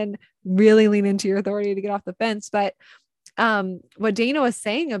things, and really lean into your authority to get off the fence. But what Dana was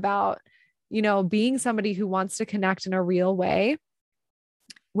saying about, being somebody who wants to connect in a real way,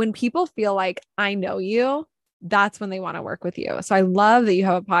 when people feel like I know you, that's when they want to work with you. So I love that you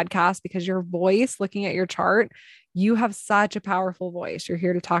have a podcast, because your voice, looking at your chart, you have such a powerful voice. You're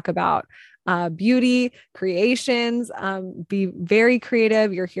here to talk about beauty, creations, be very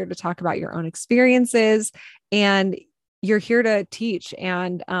creative. You're here to talk about your own experiences, and you're here to teach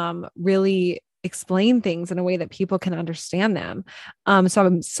and really explain things in a way that people can understand them. So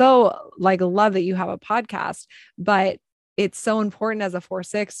I'm so love that you have a podcast, but it's so important as a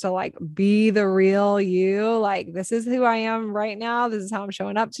 4-6 to be the real you. Like, this is who I am right now. This is how I'm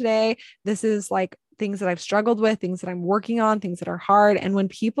showing up today. This is things that I've struggled with, things that I'm working on, things that are hard. And when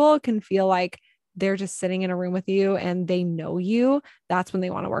people can feel like they're just sitting in a room with you and they know you, that's when they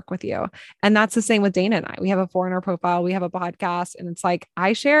want to work with you. And that's the same with Dana and I. We have a 4 in our profile. We have a podcast, and it's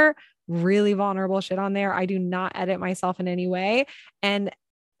I share really vulnerable shit on there. I do not edit myself in any way. And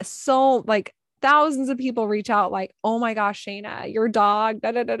so thousands of people reach out oh my gosh, Shayna, your dog,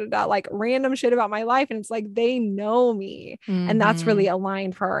 da, da, da, da, da, random shit about my life. And it's they know me. And that's really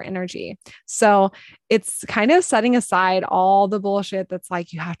aligned for our energy. So it's kind of setting aside all the bullshit that's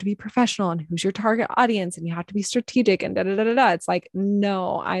you have to be professional and who's your target audience and you have to be strategic and da, da, da, da, da. It's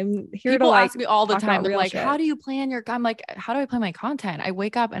no, I'm here people to ask me all the time. They're shit. How do you plan your, I'm like, how do I plan my content? I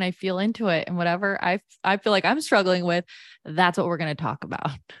wake up and I feel into it, and whatever I feel like I'm struggling with, that's what we're going to talk about.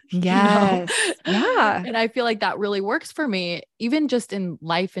 Yes. Yeah. And I feel like that really works for me, even just in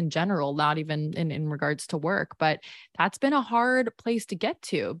life in general, not even in regards to work, but that's been a hard place to get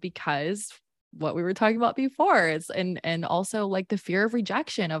to, because what we were talking about before is, and also the fear of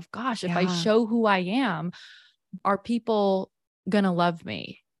rejection of, gosh, if I show who I am, are people going to love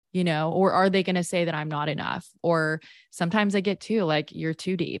me? Or are they going to say that I'm not enough? Or sometimes I get too, you're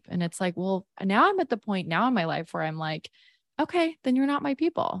too deep. And it's well, now I'm at the point now in my life where I'm okay, then you're not my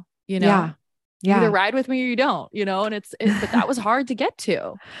people, Yeah. You either ride with me or you don't, and but that was hard to get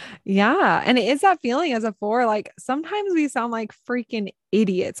to. Yeah. And it is that feeling as a 4, sometimes we sound like freaking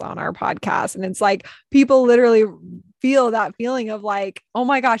idiots on our podcast. And it's people literally feel that feeling of oh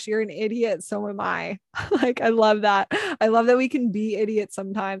my gosh, you're an idiot. So am I. I love that. I love that we can be idiots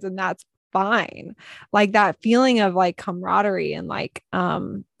sometimes, and that's fine. That feeling of camaraderie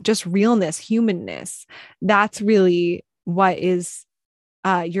and just realness, humanness. That's really what is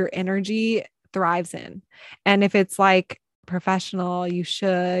your energy thrives in. And if it's professional, you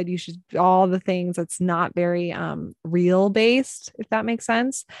should all the things that's not very real based, if that makes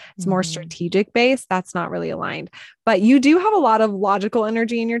sense. It's more strategic based. That's not really aligned, but you do have a lot of logical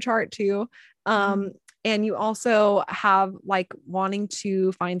energy in your chart too. And you also have wanting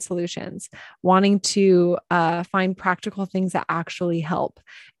to find solutions, wanting to find practical things that actually help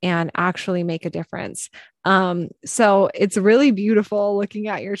and actually make a difference. So it's really beautiful looking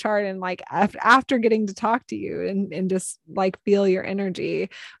at your chart and after getting to talk to you and just feel your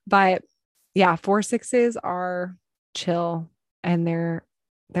energy. But yeah, 4-6s are chill, and they're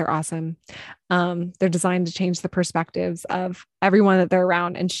awesome. They're designed to change the perspectives of everyone that they're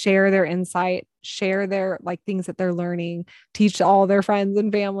around and share their insight, share their things that they're learning, teach all their friends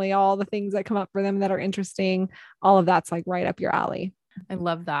and family, all the things that come up for them that are interesting. All of that's right up your alley. I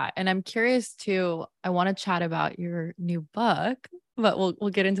love that. And I'm curious too, I want to chat about your new book, but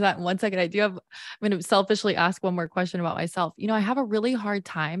we'll get into that in one second. I'm going to selfishly ask one more question about myself. I have a really hard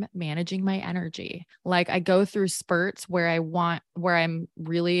time managing my energy. I go through spurts where I'm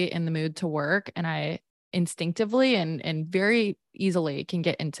really in the mood to work, and I instinctively and very easily can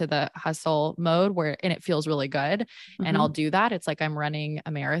get into the hustle mode and it feels really good. And I'll do that. It's I'm running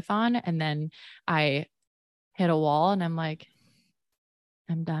a marathon, and then I hit a wall and I'm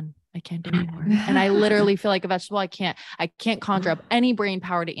I'm done. I can't do it anymore. And I literally feel like a vegetable. I can't conjure up any brain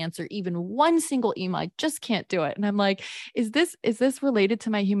power to answer even one single email. I just can't do it. And I'm like, is this related to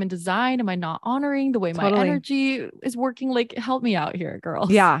my human design? Am I not honoring the way my energy is working? Like, help me out here,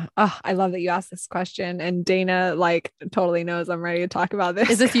 girls. Yeah. Oh, I love that you asked this question. And Dana like totally knows I'm ready to talk about this.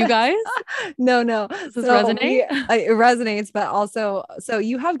 Is this you guys? No. Does this resonate? It resonates, but also, so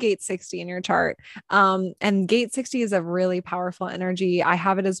you have gate 60 in your chart. And gate 60 is a really powerful energy. I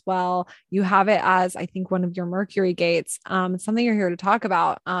have it as well. You have it as, I think, one of your Mercury gates. It's something you're here to talk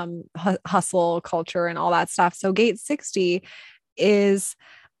about, hustle culture and all that stuff. So gate 60 is,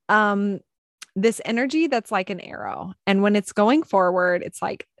 this energy that's like an arrow. And when it's going forward, it's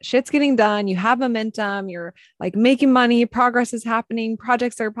like shit's getting done. You have momentum. You're like making money. Progress is happening.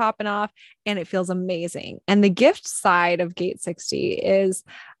 Projects are popping off and it feels amazing. And the gift side of gate 60 is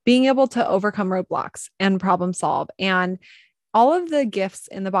being able to overcome roadblocks and problem solve. And all of the gifts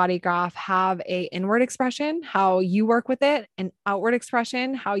in the body graph have a inward expression, how you work with it, an outward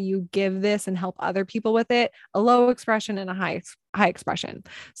expression, how you give this and help other people with it, a low expression and a high expression.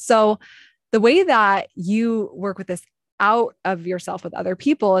 So the way that you work with this out of yourself with other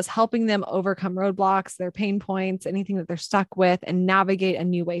people is helping them overcome roadblocks, their pain points, anything that they're stuck with, and navigate a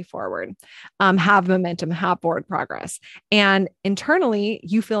new way forward, have momentum, have forward progress. And internally,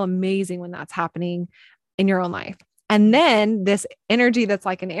 you feel amazing when that's happening in your own life. And then this energy that's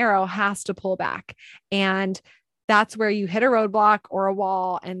like an arrow has to pull back. And that's where you hit a roadblock or a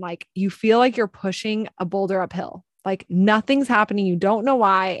wall and like you feel like you're pushing a boulder uphill. Like nothing's happening. You don't know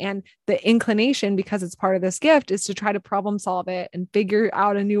why. And the inclination, because it's part of this gift, is to try to problem solve it and figure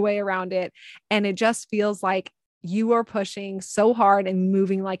out a new way around it. And it just feels like you are pushing so hard and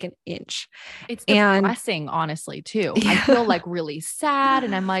moving like an inch. It's depressing, honestly, too. Yeah. I feel like really sad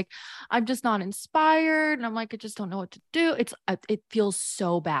and I'm like, I'm just not inspired. And I'm like, I just don't know what to do. It feels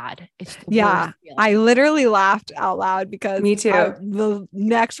so bad. It's the worst feeling. I literally laughed out loud because me too. The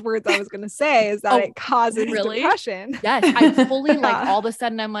next words I was going to say is that it causes depression. Yes. I fully like all of a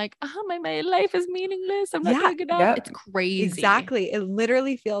sudden I'm like, my life is meaningless. I'm not doing enough. Yep. It's crazy. Exactly. It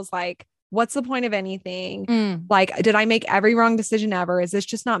literally feels like, what's the point of anything? Like, did I make every wrong decision ever? Is this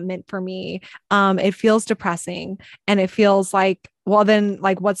just not meant for me? It feels depressing and it feels like, well, then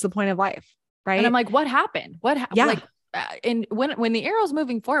like, what's the point of life? Right. And I'm like, what happened? Like, and when the arrow's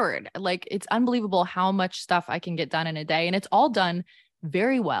moving forward, like it's unbelievable how much stuff I can get done in a day and it's all done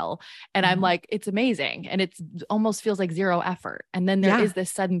very well. And I'm like, it's amazing. And it's almost feels like zero effort. And then there is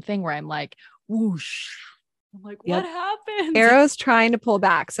this sudden thing where I'm like, whoosh. I'm like, what happened? Arrow's trying to pull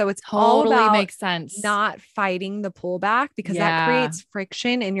back. So it's totally all about makes sense. Not fighting the pullback because that creates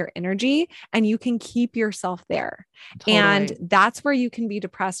friction in your energy and you can keep yourself there. Totally. And that's where you can be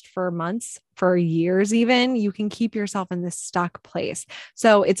depressed for months, for years, even. You can keep yourself in this stuck place.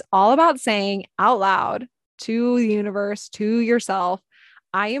 So it's all about saying out loud to the universe, to yourself,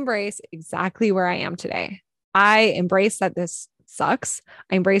 I embrace exactly where I am today. I embrace that this sucks.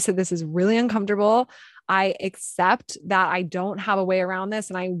 I embrace that this is really uncomfortable. I accept that I don't have a way around this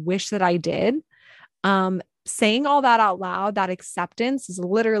and I wish that I did. Saying all that out loud, that acceptance is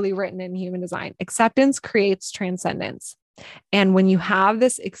literally written in human design. Acceptance creates transcendence. And when you have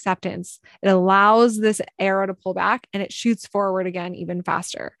this acceptance, it allows this arrow to pull back and it shoots forward again, even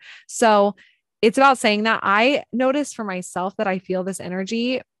faster. So it's about saying that. I notice for myself that I feel this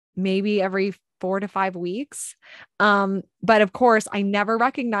energy maybe every 4 to 5 weeks. But of course I never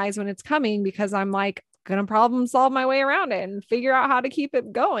recognize when it's coming because I'm like, gonna problem solve my way around it and figure out how to keep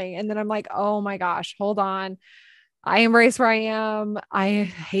it going. And then I'm like, oh my gosh, hold on. I embrace where I am. I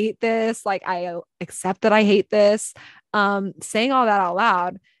hate this. Like I accept that I hate this. Saying all that out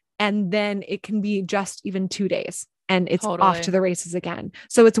loud. And then it can be just even 2 days and it's off to the races again.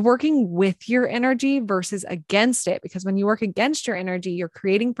 So it's working with your energy versus against it, because when you work against your energy, you're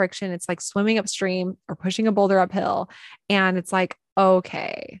creating friction. It's like swimming upstream or pushing a boulder uphill. And it's like,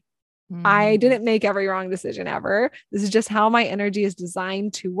 okay, I didn't make every wrong decision ever. This is just how my energy is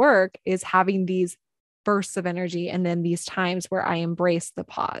designed to work, is having these bursts of energy and then these times where I embrace the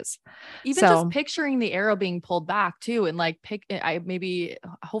pause. Even just picturing the arrow being pulled back too. And like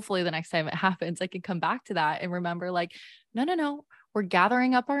hopefully the next time it happens, I can come back to that and remember like, no, we're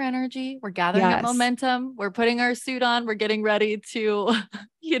gathering up our energy. We're gathering up momentum. We're putting our suit on. We're getting ready to,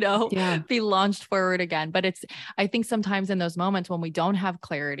 be launched forward again. But I think sometimes in those moments when we don't have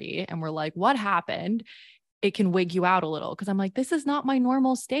clarity and we're like, what happened? it can wig you out a little. Cause I'm like, this is not my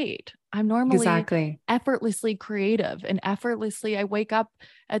normal state. I'm normally Exactly. effortlessly creative and effortlessly I wake up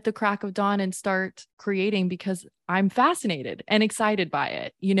at the crack of dawn and start creating because I'm fascinated and excited by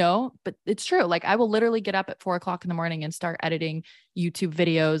it, you know, but it's true. Like I will literally get up at 4 o'clock in the morning and start editing YouTube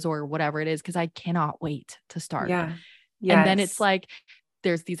videos or whatever it is. Cause I cannot wait to start. Yeah. And then it's Yes. like,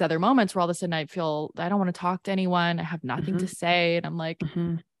 there's these other moments where all of a sudden I feel I don't want to talk to anyone. I have nothing to Mhm. say. And I'm like,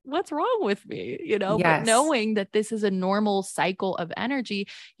 Mhm. what's wrong with me? You know, but Yes. knowing that this is a normal cycle of energy,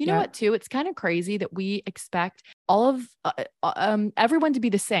 you know Yeah. what, too, it's kind of crazy that we expect all of everyone to be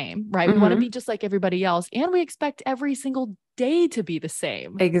the same, right? We want to be Mhm. just like everybody else. And we expect every single day to be the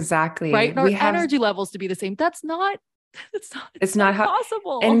same, right? Exactly. And our We have energy levels to be the same. It's It's not not how,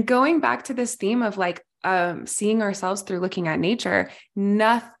 possible. and going back to this theme of like seeing ourselves through looking at nature,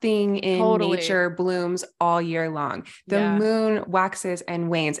 nothing in Totally. nature blooms all year long. The Yeah. moon waxes and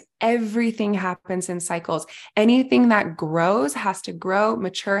wanes. Everything happens in cycles. Anything that grows has to grow,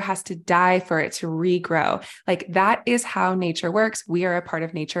 mature, has to die for it to regrow. Like that is how nature works. We are a part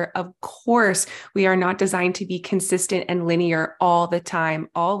of nature. Of course, we are not designed to be consistent and linear all the time,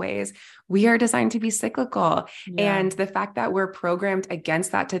 always. We are designed to be cyclical. Yeah. And the fact that we're programmed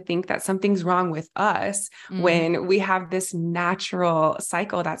against that, to think that something's wrong with us Mm. when we have this natural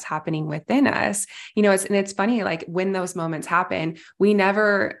cycle that's happening within us, you know, it's funny, like when those moments happen, we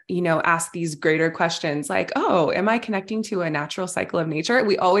never, you know, ask these greater questions like, oh, am I connecting to a natural cycle of nature?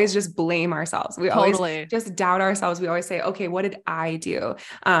 We always just blame ourselves. We always Totally. just doubt ourselves. We always say, okay, what did I do?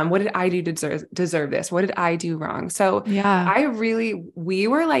 What did I do to deserve this? What did I do wrong? So Yeah. we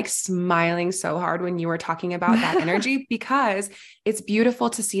were like smiling so hard when you were talking about that energy, because it's beautiful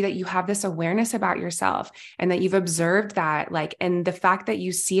to see that you have this awareness about yourself and that you've observed that, like, and the fact that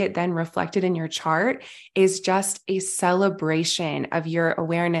you see it then reflected in your chart is just a celebration of your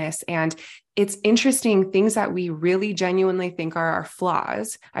awareness. And it's interesting, things that we really genuinely think are our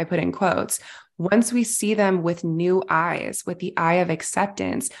flaws, I put in quotes, once we see them with new eyes, with the eye of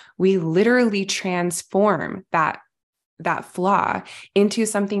acceptance, we literally transform that flaw into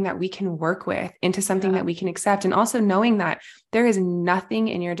something that we can work with, into something Yeah. that we can accept. And also knowing that there is nothing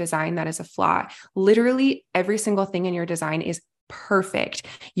in your design that is a flaw. Literally every single thing in your design is perfect.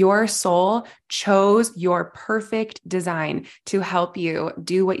 Your soul chose your perfect design to help you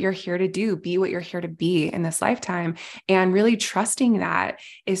do what you're here to do, be what you're here to be in this lifetime. And really trusting that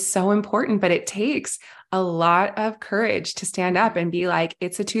is so important, but it takes a lot of courage to stand up and be like,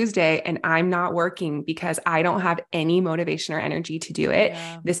 it's a Tuesday and I'm not working because I don't have any motivation or energy to do it.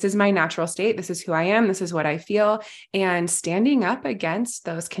 Yeah. This is my natural state. This is who I am. This is what I feel. And standing up against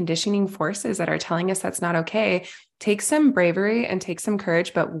those conditioning forces that are telling us that's not okay takes some bravery and takes some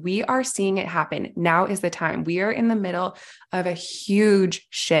courage, but we are seeing it happen. Now is the time. We are in the middle of a huge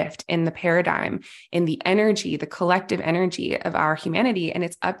shift in the paradigm, in the energy, the collective energy of our humanity. And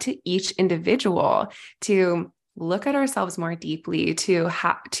it's up to each individual to look at ourselves more deeply, to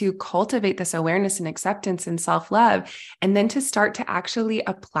cultivate this awareness and acceptance and self-love, and then to start to actually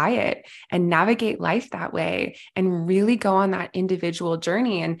apply it and navigate life that way and really go on that individual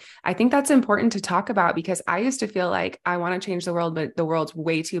journey. And I think that's important to talk about, because I used to feel like I want to change the world, but the world's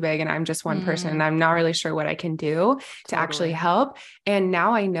way too big and I'm just one person and I'm not really sure what I can do to actually Totally. help. And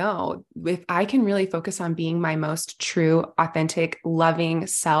now I know if I can really focus on being my most true, authentic, loving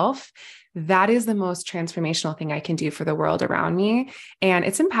self, that is the most transformational thing I can do for the world around me. And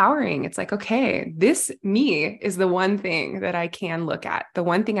it's empowering. It's like, okay, this me is the one thing that I can look at, the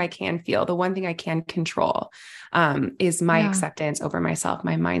one thing I can feel, the one thing I can control, is my acceptance over myself,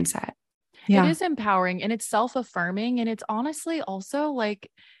 my mindset. It is empowering and it's self-affirming. And it's honestly also like,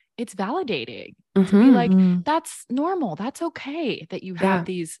 it's validating to be like, that's normal. That's okay that you have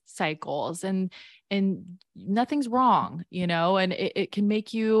these cycles and nothing's wrong, you know, and it can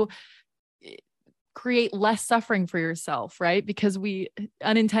make you create less suffering for yourself, right? Because we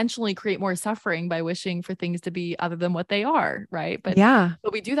unintentionally create more suffering by wishing for things to be other than what they are, right? But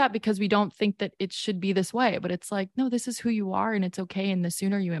we do that because we don't think that it should be this way. But it's like, no, this is who you are and it's okay. And the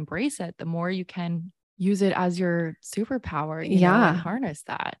sooner you embrace it, the more you can use it as your superpower, you know, and harness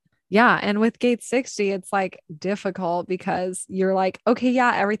that. Yeah. And with gate 60, it's like difficult because you're like, okay,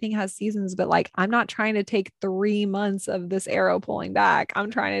 yeah, everything has seasons, but like, I'm not trying to take 3 months of this arrow pulling back. I'm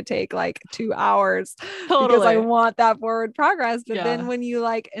trying to take like 2 hours because I want that forward progress. But then when you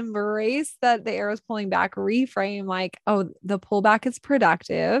like embrace that the arrow's pulling back, reframe like, oh, the pullback is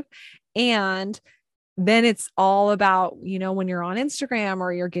productive. And then it's all about, you know, when you're on Instagram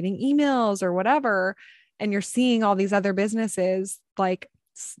or you're getting emails or whatever, and you're seeing all these other businesses like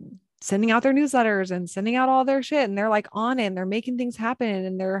sending out their newsletters and sending out all their shit. And they're like on it and they're making things happen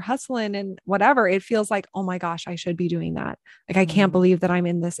and they're hustling and whatever. It feels like, oh my gosh, I should be doing that. Like, I can't believe that I'm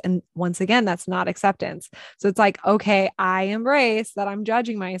in this. And once again, that's not acceptance. So it's like, okay, I embrace that I'm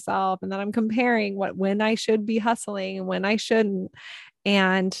judging myself and that I'm comparing when I should be hustling and when I shouldn't.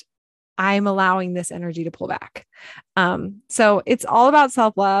 And I'm allowing this energy to pull back. So it's all about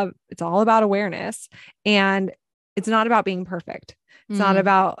self-love. It's all about awareness, and it's not about being perfect. It's not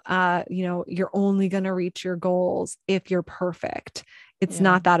about, you're only going to reach your goals if you're perfect. It's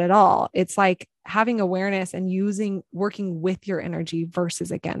not that at all. It's like having awareness and working with your energy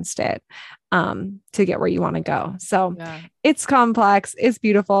versus against it, to get where you want to go. So it's complex, it's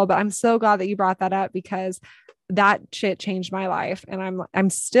beautiful, but I'm so glad that you brought that up, because that shit changed my life. And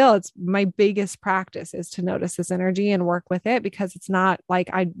it's my biggest practice is to notice this energy and work with it, because it's not like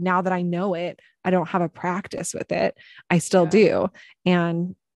now that I know it, I don't have a practice with it. I still do.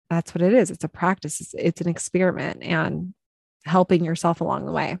 And that's what it is. It's a practice. It's an experiment and helping yourself along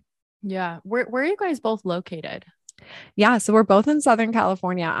the way. Yeah. Where are you guys both located? Yeah. So we're both in Southern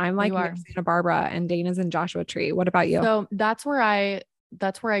California. I'm like near Santa Barbara, and Dana's in Joshua Tree. What about you? So that's where I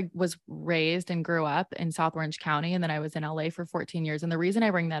was raised and grew up, in South Orange County. And then I was in LA for 14 years. And the reason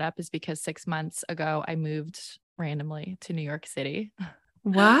I bring that up is because 6 months ago, I moved randomly to New York City.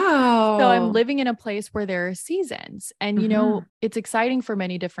 Wow. So I'm living in a place where there are seasons, and, it's exciting for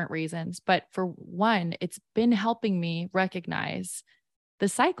many different reasons. But for one, it's been helping me recognize the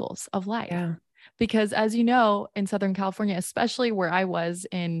cycles of life. Yeah. Because as you know, in Southern California, especially where I was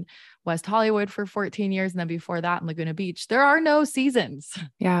in West Hollywood for 14 years, and then before that in Laguna Beach, there are no seasons.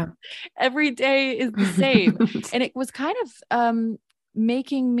 Yeah. Every day is the same. And it was kind of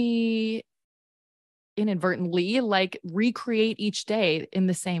making me inadvertently like recreate each day in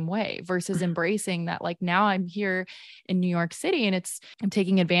the same way, versus embracing that. Like, now I'm here in New York City, and I'm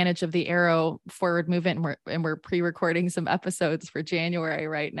taking advantage of the Arrow forward movement, and we're pre-recording some episodes for January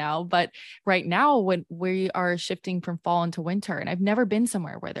right now. But right now, when we are shifting from fall into winter, and I've never been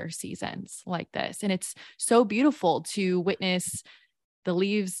somewhere where there's seasons like this, and it's so beautiful to witness the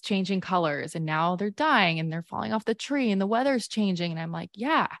leaves changing colors, and now they're dying and they're falling off the tree and the weather's changing. And I'm like,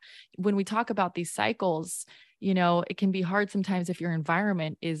 when we talk about these cycles, it can be hard sometimes if your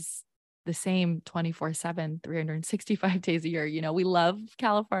environment is the same 24/7, 365 days a year. We love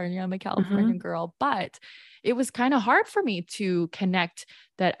California. I'm a Californian girl, but it was kind of hard for me to connect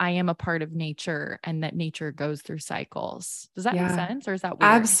that I am a part of nature and that nature goes through cycles. Does that make sense? Or is that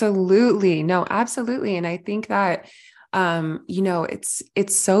weird? Absolutely. No, absolutely. And I think that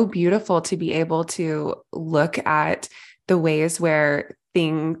it's so beautiful to be able to look at the ways where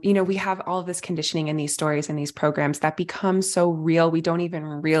we have all of this conditioning in these stories and these programs that become so real. We don't even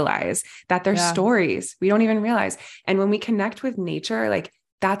realize that they're stories. We don't even realize. And when we connect with nature, like,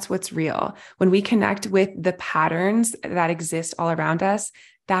 that's what's real. When we connect with the patterns that exist all around us,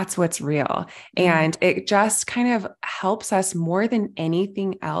 that's what's real. And it just kind of helps us more than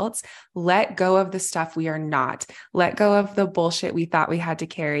anything else, let go of the stuff we are not, let go of the bullshit we thought we had to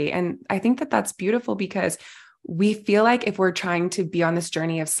carry. And I think that that's beautiful, because we feel like if we're trying to be on this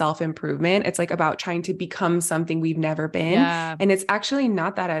journey of self-improvement, it's like about trying to become something we've never been. Yeah. And it's actually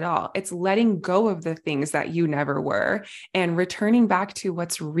not that at all. It's letting go of the things that you never were and returning back to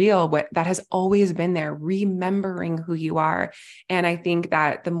what's real, what that has always been there, remembering who you are. And I think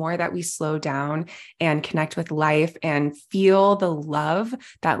that the more that we slow down and connect with life and feel the love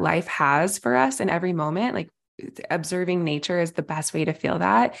that life has for us in every moment, like, observing nature is the best way to feel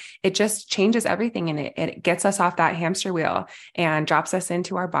that. It just changes everything. And it gets us off that hamster wheel and drops us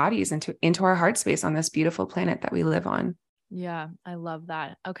into our bodies, into our heart space on this beautiful planet that we live on. Yeah, I love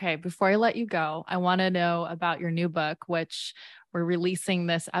that. Okay. Before I let you go, I want to know about your new book, which we're releasing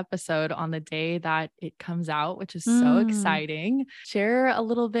this episode on the day that it comes out, which is so exciting. Share a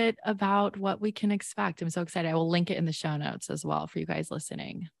little bit about what we can expect. I'm so excited. I will link it in the show notes as well for you guys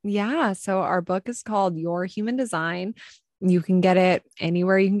listening. Yeah. So our book is called Your Human Design. You can get it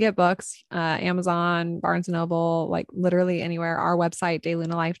anywhere you can get books, Amazon, Barnes and Noble, like literally anywhere. Our website,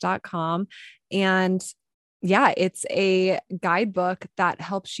 daylunalife.com. And it's a guidebook that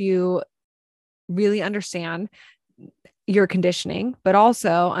helps you really understand your conditioning, but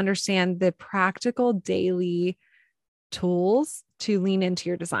also understand the practical daily tools to lean into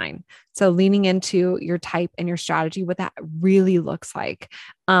your design. So leaning into your type and your strategy, what that really looks like,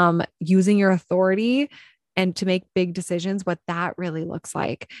 using your authority and to make big decisions, what that really looks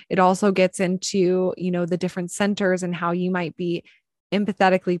like. It also gets into, the different centers and how you might be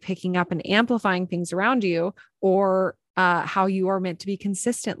empathetically picking up and amplifying things around you, or how you are meant to be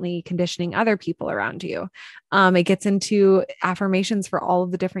consistently conditioning other people around you. It gets into affirmations for all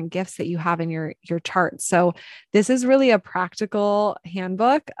of the different gifts that you have in your chart. So this is really a practical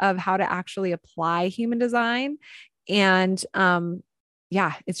handbook of how to actually apply human design. And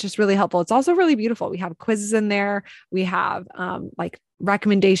yeah, it's just really helpful. It's also really beautiful. We have quizzes in there. We have like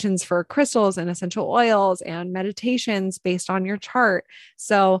recommendations for crystals and essential oils and meditations based on your chart.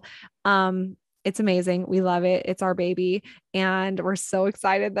 So it's amazing. We love it. It's our baby. And we're so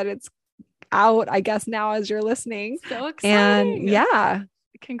excited that it's out, I guess, now as you're listening. So exciting. And yeah.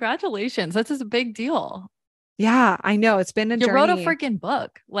 Congratulations. This is a big deal. Yeah, I know. It's been a journey. You wrote a freaking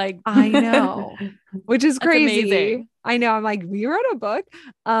book. Like, I know, which is crazy. Amazing. I know. I'm like, we wrote a book,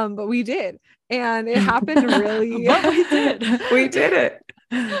 but we did. And it happened really. But we did. We did it.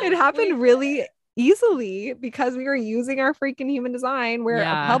 It happened really easily because we were using our freaking human design, where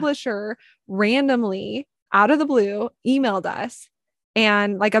a publisher randomly out of the blue emailed us,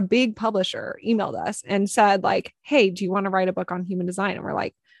 and like a big publisher emailed us and said like, hey, do you want to write a book on human design? And we're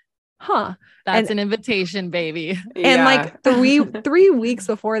like, huh. That's an invitation, baby. And like 3 weeks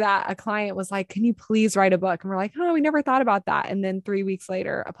before that, a client was like, can you please write a book? And we're like, oh, we never thought about that. And then 3 weeks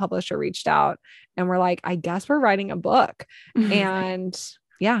later, a publisher reached out and we're like, I guess we're writing a book. And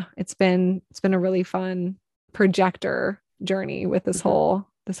yeah, it's been a really fun projector journey with this whole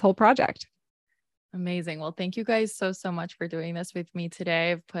project. Amazing. Well, thank you guys so much for doing this with me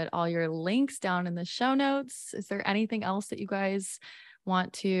today. I've put all your links down in the show notes. Is there anything else that you guys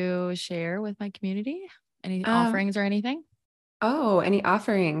want to share with my community? Any offerings or anything? Oh, any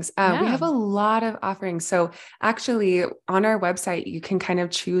offerings? We have a lot of offerings. So actually on our website, you can kind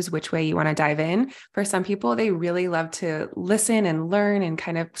of choose which way you want to dive in. For some people, they really love to listen and learn and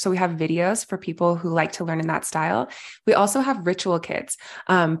so we have videos for people who like to learn in that style. We also have ritual kits,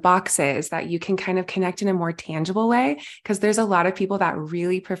 boxes that you can kind of connect in a more tangible way, because there's a lot of people that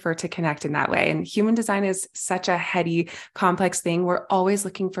really prefer to connect in that way. And human design is such a heady, complex thing. We're always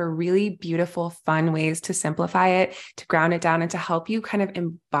looking for really beautiful, fun ways to simplify it, to ground it down, and to help you kind of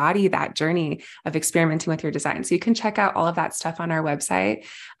embody that journey of experimenting with your design. So you can check out all of that stuff on our website.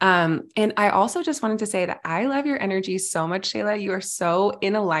 And I also just wanted to say that I love your energy so much, Shayla. You are so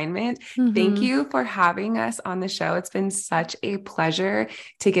in alignment. Thank you for having us on the show. It's been such a pleasure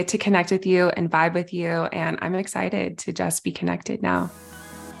to get to connect with you and vibe with you. And I'm excited to just be connected now.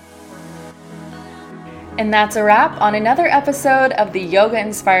 And that's a wrap on another episode of the Yoga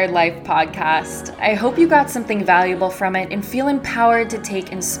Inspired Life podcast. I hope you got something valuable from it and feel empowered to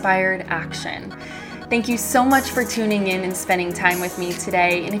take inspired action. Thank you so much for tuning in and spending time with me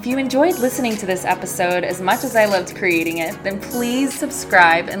today. And if you enjoyed listening to this episode as much as I loved creating it, then please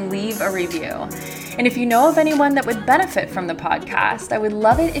subscribe and leave a review. And if you know of anyone that would benefit from the podcast, I would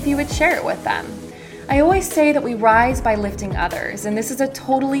love it if you would share it with them. I always say that we rise by lifting others, and this is a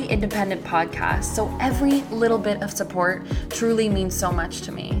totally independent podcast, so every little bit of support truly means so much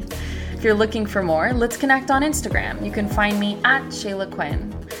to me. If you're looking for more, let's connect on Instagram. You can find me at Shayla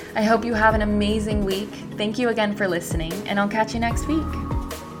Quinn. I hope you have an amazing week. Thank you again for listening, and I'll catch you next week.